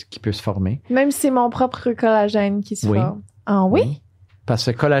cicatriciel qui peut se former. Même si c'est mon propre collagène qui se Oui. forme. Ah oui? Parce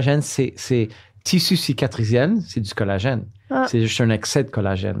que collagène, c'est tissu cicatriciel, c'est du collagène. Ah. C'est juste un excès de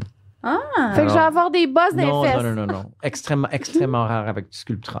collagène. Fait que je vais avoir des bosses dans Non, les fesses. non. Extrêmement rare avec du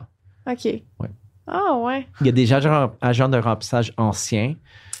Sculptra. OK. Ah ouais. Il y a des agents de remplissage anciens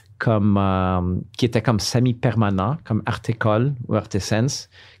qui étaient comme semi-permanents, comme Artecol ou Artesense,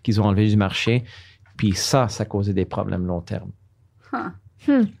 qu'ils ont enlevé du marché. Puis ça causait des problèmes long terme.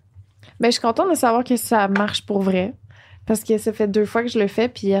 Ben, je suis contente de savoir que ça marche pour vrai. Parce que ça fait 2 fois que je le fais,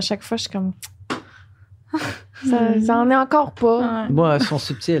 puis à chaque fois, je suis comme... ça en est encore pas. Ouais. Bon, ils sont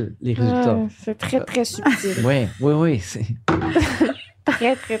subtils, les résultats. Ouais, c'est très, très subtil. Oui. C'est...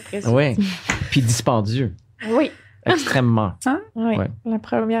 Très, très, très subtil. Oui. Puis dispendieux. Oui. Extrêmement. Oui. Ouais. La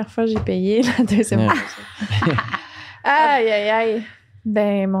première fois, j'ai payé. La deuxième Ouais. fois. Aïe, aïe, aïe.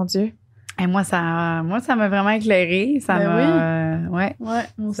 Ben, mon Dieu. Et moi, ça m'a vraiment éclairé. Ça Ben m'a. Ouais. Ouais,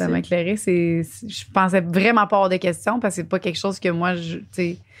 moi Ça aussi. m'a éclairé. Je pensais vraiment pas avoir de questions parce que c'est pas quelque chose que moi, tu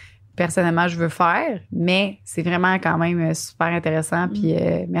sais, personnellement, je veux faire, mais c'est vraiment quand même super intéressant. Puis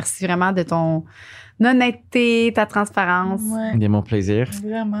merci vraiment de ton honnêteté, ta transparence. Ouais. C'est mon plaisir.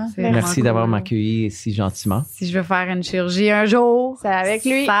 Vraiment. C'est vraiment Merci d'avoir cool. m'accueilli si gentiment. Si je veux faire une chirurgie un jour, C'est avec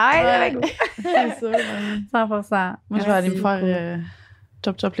lui. ça aide Ouais. avec lui. C'est sûr. Ouais. 100%. Moi, je vais aller me Merci faire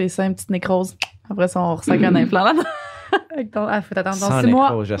chop les seins, une petite nécrose. Après ça, on ressac un implant là-dedans. Avec ton, faut t'attendre dans Sans 6 mois.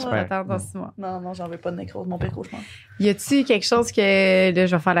 nécrose, j'espère. Faut t'attendre dans 6 mois. Non, j'en veux pas de nécrose, mon pire cauchemar. Y a-tu quelque chose que, là,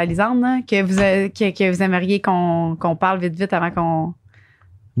 je vais faire la Lisande, là, que vous aimeriez qu'on parle vite avant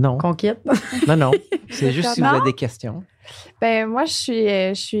qu'on quitte? Non. C'est juste si vous Non? avez des questions. Ben moi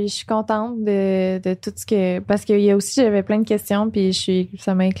je suis contente de tout ce que parce qu'il y a aussi j'avais plein de questions puis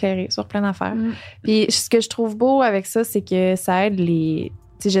ça m'a éclairé sur plein d'affaires. Puis ce que je trouve beau avec ça c'est que ça aide les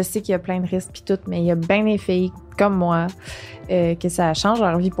tu sais je sais qu'il y a plein de risques puis tout mais il y a bien des filles comme moi que ça change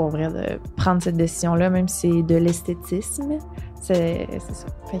leur vie pour vrai de prendre cette décision là même si c'est de l'esthétisme. C'est ça.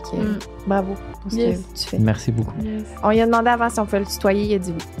 Fait que bravo pour ce que tu fais. Merci beaucoup. On lui a demandé avant si on pouvait le tutoyer, il a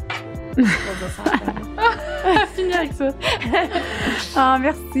dit oui. Fini avec ça. Ah,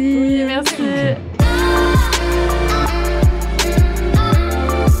 merci. Oui, merci.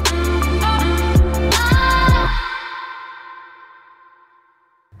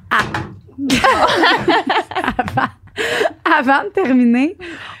 Avant de terminer,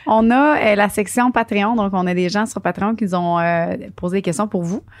 on a la section Patreon. Donc, on a des gens sur Patreon qui nous ont posé des questions pour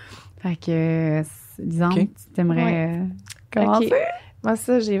vous. Fait que, Lisande, OK. tu t'aimerais commencer? OK. Moi,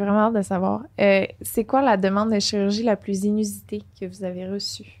 ça, j'ai vraiment hâte de savoir. C'est quoi la demande de chirurgie la plus inusitée que vous avez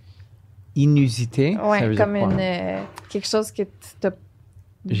reçue? Inusité, ça Ouais, veut comme dire quoi? quelque chose que t'as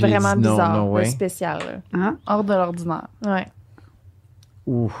J'ai vraiment dit non, bizarre, no way. spécial. là. Hein? Hors de l'ordinaire. Ouais.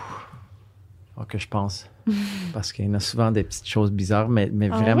 Ouf. Faut que je pense. Parce qu'il y en a souvent des petites choses bizarres, mais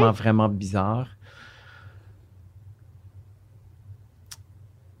Ah vraiment, ouais? vraiment bizarres.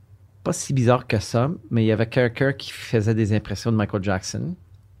 Pas si bizarre que ça, mais il y avait quelqu'un qui faisait des impressions de Michael Jackson.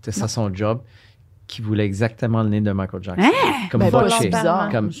 C'était ça son job, qui voulait exactement le nez de Michael Jackson. Comme Ben, pas botché. bizarre.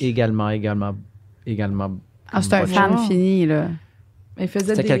 Comme également. Ah, c'est un botché. fan fini, là. Il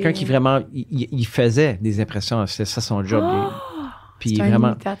faisait C'était des... quelqu'un qui vraiment, il faisait des impressions. C'était ça son job. Puis C'est un vraiment,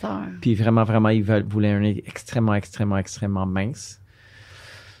 imitateur. puis vraiment, il voulait un nez extrêmement mince.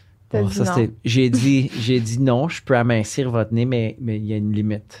 T'as Bon, dit ça, non. c'était- j'ai dit non, je peux amincir votre nez, mais il y a une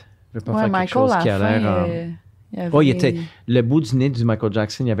limite. Je veux pas Ouais, faire quelque Michael, chose à qui la a fin, l'air... il avait... Oh, il était... Le bout du nez du Michael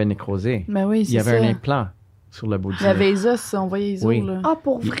Jackson, il avait nécrosé. Ben oui, Il c'est y avait ça. un implant sur le bout du Il y avait nez. les os, on voyait les os, Oui. là. Ah,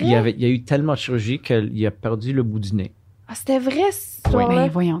 pour Il vrai? y a eu tellement de chirurgie qu'il a perdu le bout du nez. Ah, c'était vrai, ce Oui. soir-là? Ben,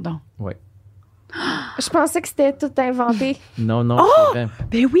 voyons donc. Je pensais que c'était tout inventé. Non, Oh! c'est vrai.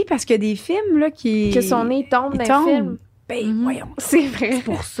 Ben oui, parce qu'il y a des films, là, qui... Que son nez tombe il dans tombe. le film. Ben, Mhm. voyons. C'est vrai. C'est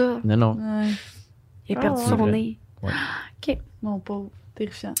pour ça. Non. Ouais. Il a perdu Ah, son ouais. nez. Mon pauvre,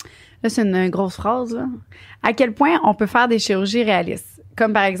 terrifiant. Là, c'est une grosse phrase, là. À quel point on peut faire des chirurgies réalistes?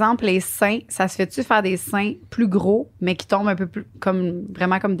 Comme par exemple, les seins. Ça se fait-tu faire des seins plus gros, mais qui tombent un peu plus,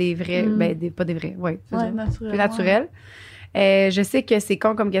 vraiment comme des vrais, pas des vrais, ouais, c'est ça. Ouais, naturel. Plus naturels. Je sais que c'est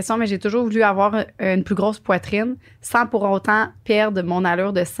con comme question, mais j'ai toujours voulu avoir une plus grosse poitrine sans pour autant perdre mon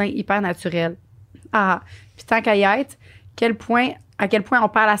allure de sein hyper naturel. Ah, puis tant qu'à y être, à quel point on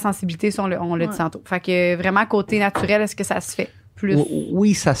perd la sensibilité si on l'a dit tantôt. Fait que vraiment, côté naturel, est-ce que ça se fait plus?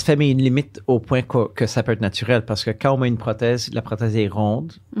 Oui, ça se fait, mais il y a une limite au point que ça peut être naturel. Parce que quand on met une prothèse, la prothèse est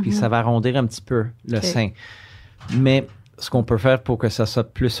ronde, puis ça va arrondir un petit peu le Ok. sein. Mais ce qu'on peut faire pour que ça soit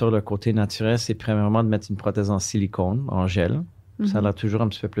plus sur le côté naturel, c'est premièrement de mettre une prothèse en silicone, en gel. Ça a l'air toujours un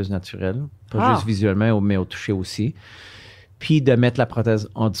petit peu plus naturel. Pas juste visuellement, mais au toucher aussi. Puis de mettre la prothèse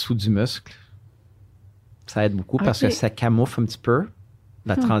en dessous du muscle. Ça aide beaucoup parce que ça camoufle un petit peu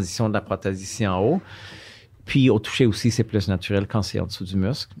la transition de la prothèse ici en haut. Puis au toucher aussi, c'est plus naturel quand c'est en dessous du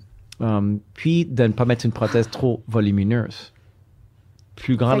muscle. Puis de ne pas mettre une prothèse trop volumineuse.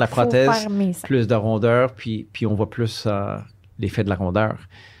 Plus grande Fait la qu'il faut prothèse, fermer ça. plus de rondeur, puis on voit plus l'effet de la rondeur.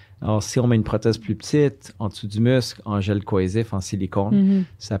 Alors, si on met une prothèse plus petite, en dessous du muscle, en gel cohésif, en silicone,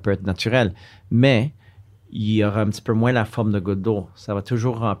 ça peut être naturel. Mais il y aura un petit peu moins la forme de goutte d'eau. Ça va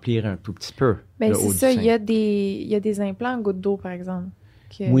toujours remplir un tout petit peu Ben, le c'est haut du ça, sein. il y a des implants en goutte d'eau, par exemple.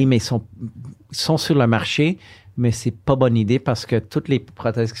 Oui, mais ils sont sur le marché, mais c'est pas bonne idée parce que toutes les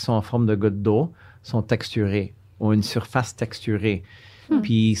prothèses qui sont en forme de goutte d'eau sont texturées, ont une surface texturée.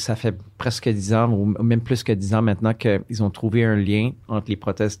 Puis ça fait presque 10 ans, ou même plus que 10 ans maintenant, qu'ils ont trouvé un lien entre les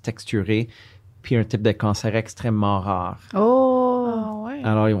prothèses texturées puis un type de cancer extrêmement rare. Oh! Ah ouais.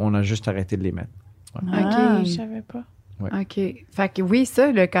 Alors, on a juste arrêté de les mettre. OK, je savais pas. OK. Fait que oui, ça,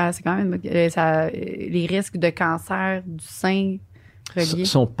 c'est quand même les risques de cancer du sein reliés.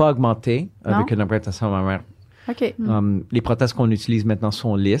 Sont pas augmentés avec Non? une implantation mammaire. OK. Les prothèses qu'on utilise maintenant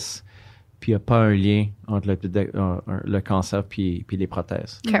sont lisses, puis il n'y a pas un lien entre le cancer puis les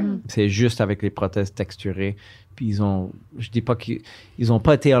prothèses. OK. C'est juste avec les prothèses texturées. Puis je dis pas qu'ils n'ont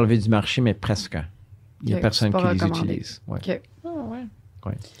pas été enlevés du marché, mais presque. Il n'y a personne qui les utilise. Ouais. OK. Ah, ouais.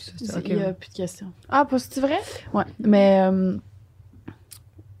 Ouais. Il n'y a plus de questions. Ah, c'est vrai? Ouais, mais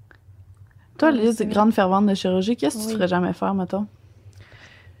toi, Lise, grande fervente de chirurgie, qu'est-ce que tu ferais jamais faire, mettons?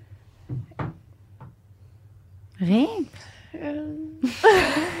 Rien.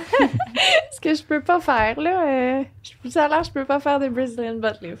 Ce que je peux pas faire, là, ça a l'air, je peux pas faire de Brazilian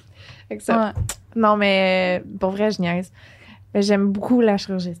butt lift. Avec ça. Ouais. Non, mais pour vrai, je niaise. Mais j'aime beaucoup la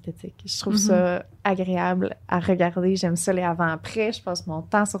chirurgie esthétique. Je trouve ça agréable à regarder. J'aime ça les avant-après. Je passe mon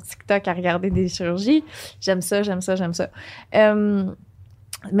temps sur TikTok à regarder des chirurgies. J'aime ça.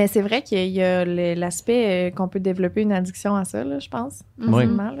 Mais c'est vrai qu'il y a l'aspect qu'on peut développer une addiction à ça, là, je pense. Oui.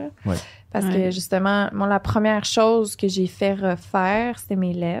 Là. Oui. Parce que justement, la première chose que j'ai fait refaire, c'était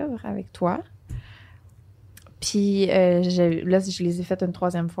mes lèvres avec toi. Puis là, je les ai faites une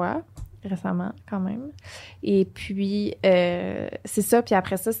 3e fois. Récemment, quand même. Et puis, c'est ça. Puis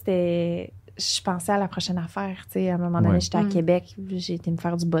après ça, je pensais à la prochaine affaire. Tu sais, à un moment donné, j'étais à Québec. J'ai été me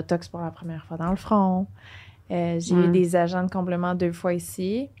faire du Botox pour la première fois dans le front. J'ai eu des agents de comblement 2 fois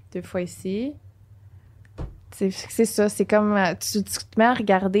ici. C'est ça. C'est comme, tu te mets à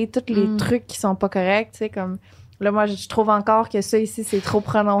regarder tous les trucs qui sont pas corrects. Tu sais, comme, là, moi, je trouve encore que ça ici, c'est trop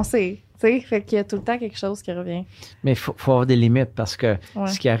prononcé. Fait qu'il y a tout le temps quelque chose qui revient. Mais il faut avoir des limites parce que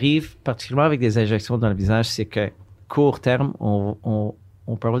ce qui arrive, particulièrement avec des injections dans le visage, c'est que court terme, on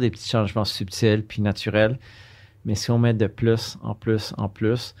peut avoir des petits changements subtils puis naturels. Mais si on met de plus en plus,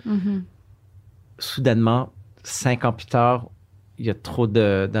 soudainement, 5 ans plus tard, il y a trop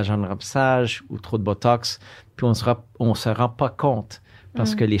d'agents de remplissage ou trop de Botox, puis on se rend pas compte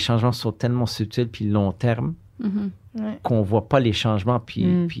parce que les changements sont tellement subtils puis long terme qu'on voit pas les changements.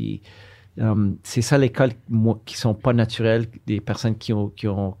 Puis c'est ça l'école qui sont pas naturelles, des personnes qui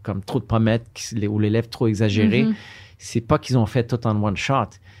ont comme trop de pommettes ou les lèvres trop exagérées. C'est pas qu'ils ont fait tout en one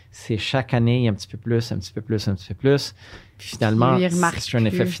shot. C'est chaque année, il y a un petit peu plus. Puis finalement, c'est un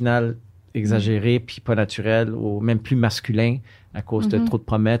effet final exagéré puis pas naturel ou même plus masculin à cause de trop de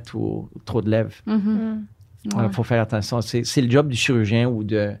pommettes ou trop de lèvres. Il faut faire attention. C'est le job du chirurgien ou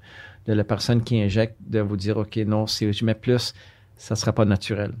de la personne qui injecte de vous dire, OK, non, si je mets plus, ça sera pas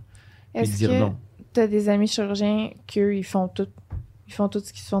naturel. Est-ce que tu as des amis chirurgiens qu'eux, ils font tout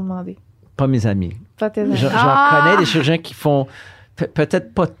ce qu'ils se font demander? Pas mes amis. Pas tes amis. J'en connais des chirurgiens qui font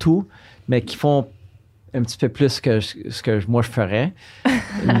peut-être pas tout, mais qui font un petit peu plus que ce que moi je ferais,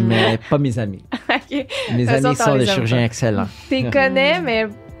 mais pas mes amis. Okay. Mes amis sont des chirurgiens excellents. Tu les connais, mais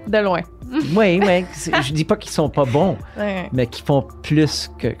de loin. Oui. Je dis pas qu'ils sont pas bons, mais qu'ils font plus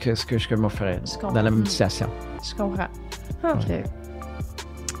que ce que moi ferais dans la même situation. Je comprends. OK.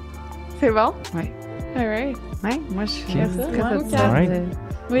 C'est bon? Oui. All right. Oui, moi, je suis Okay. très satisfaite. All right.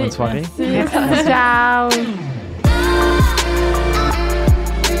 Oui, Bonne soirée. Merci. Ciao!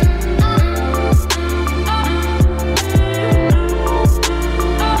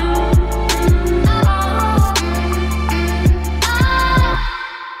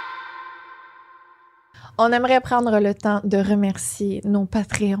 On aimerait prendre le temps de remercier nos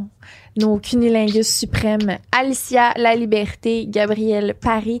Patreons, nos cunilingus suprêmes, Alicia La Liberté, Gabrielle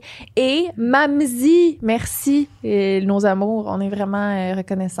Paris et Mamzi. Merci, nos amours. On est vraiment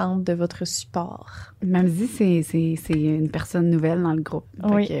reconnaissante de votre support. Mamzi, c'est une personne nouvelle dans le groupe.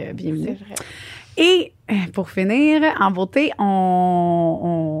 Oui, bienvenue. c'est vrai. Et pour finir, en beauté,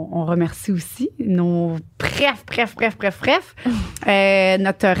 on remercie aussi nos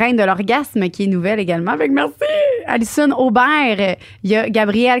notre reine de l'orgasme qui est nouvelle également. Avec merci Alison Aubert. Il y a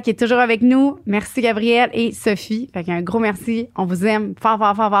Gabrielle qui est toujours avec nous. Merci Gabrielle et Sophie. Fait qu'un gros merci. On vous aime fort.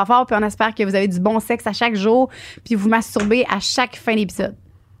 Puis on espère que vous avez du bon sexe à chaque jour. Puis vous masturbez à chaque fin d'épisode.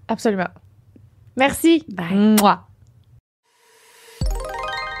 Absolument. Merci. Bye. Mouah.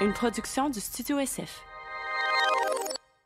 Une production du Studio SF.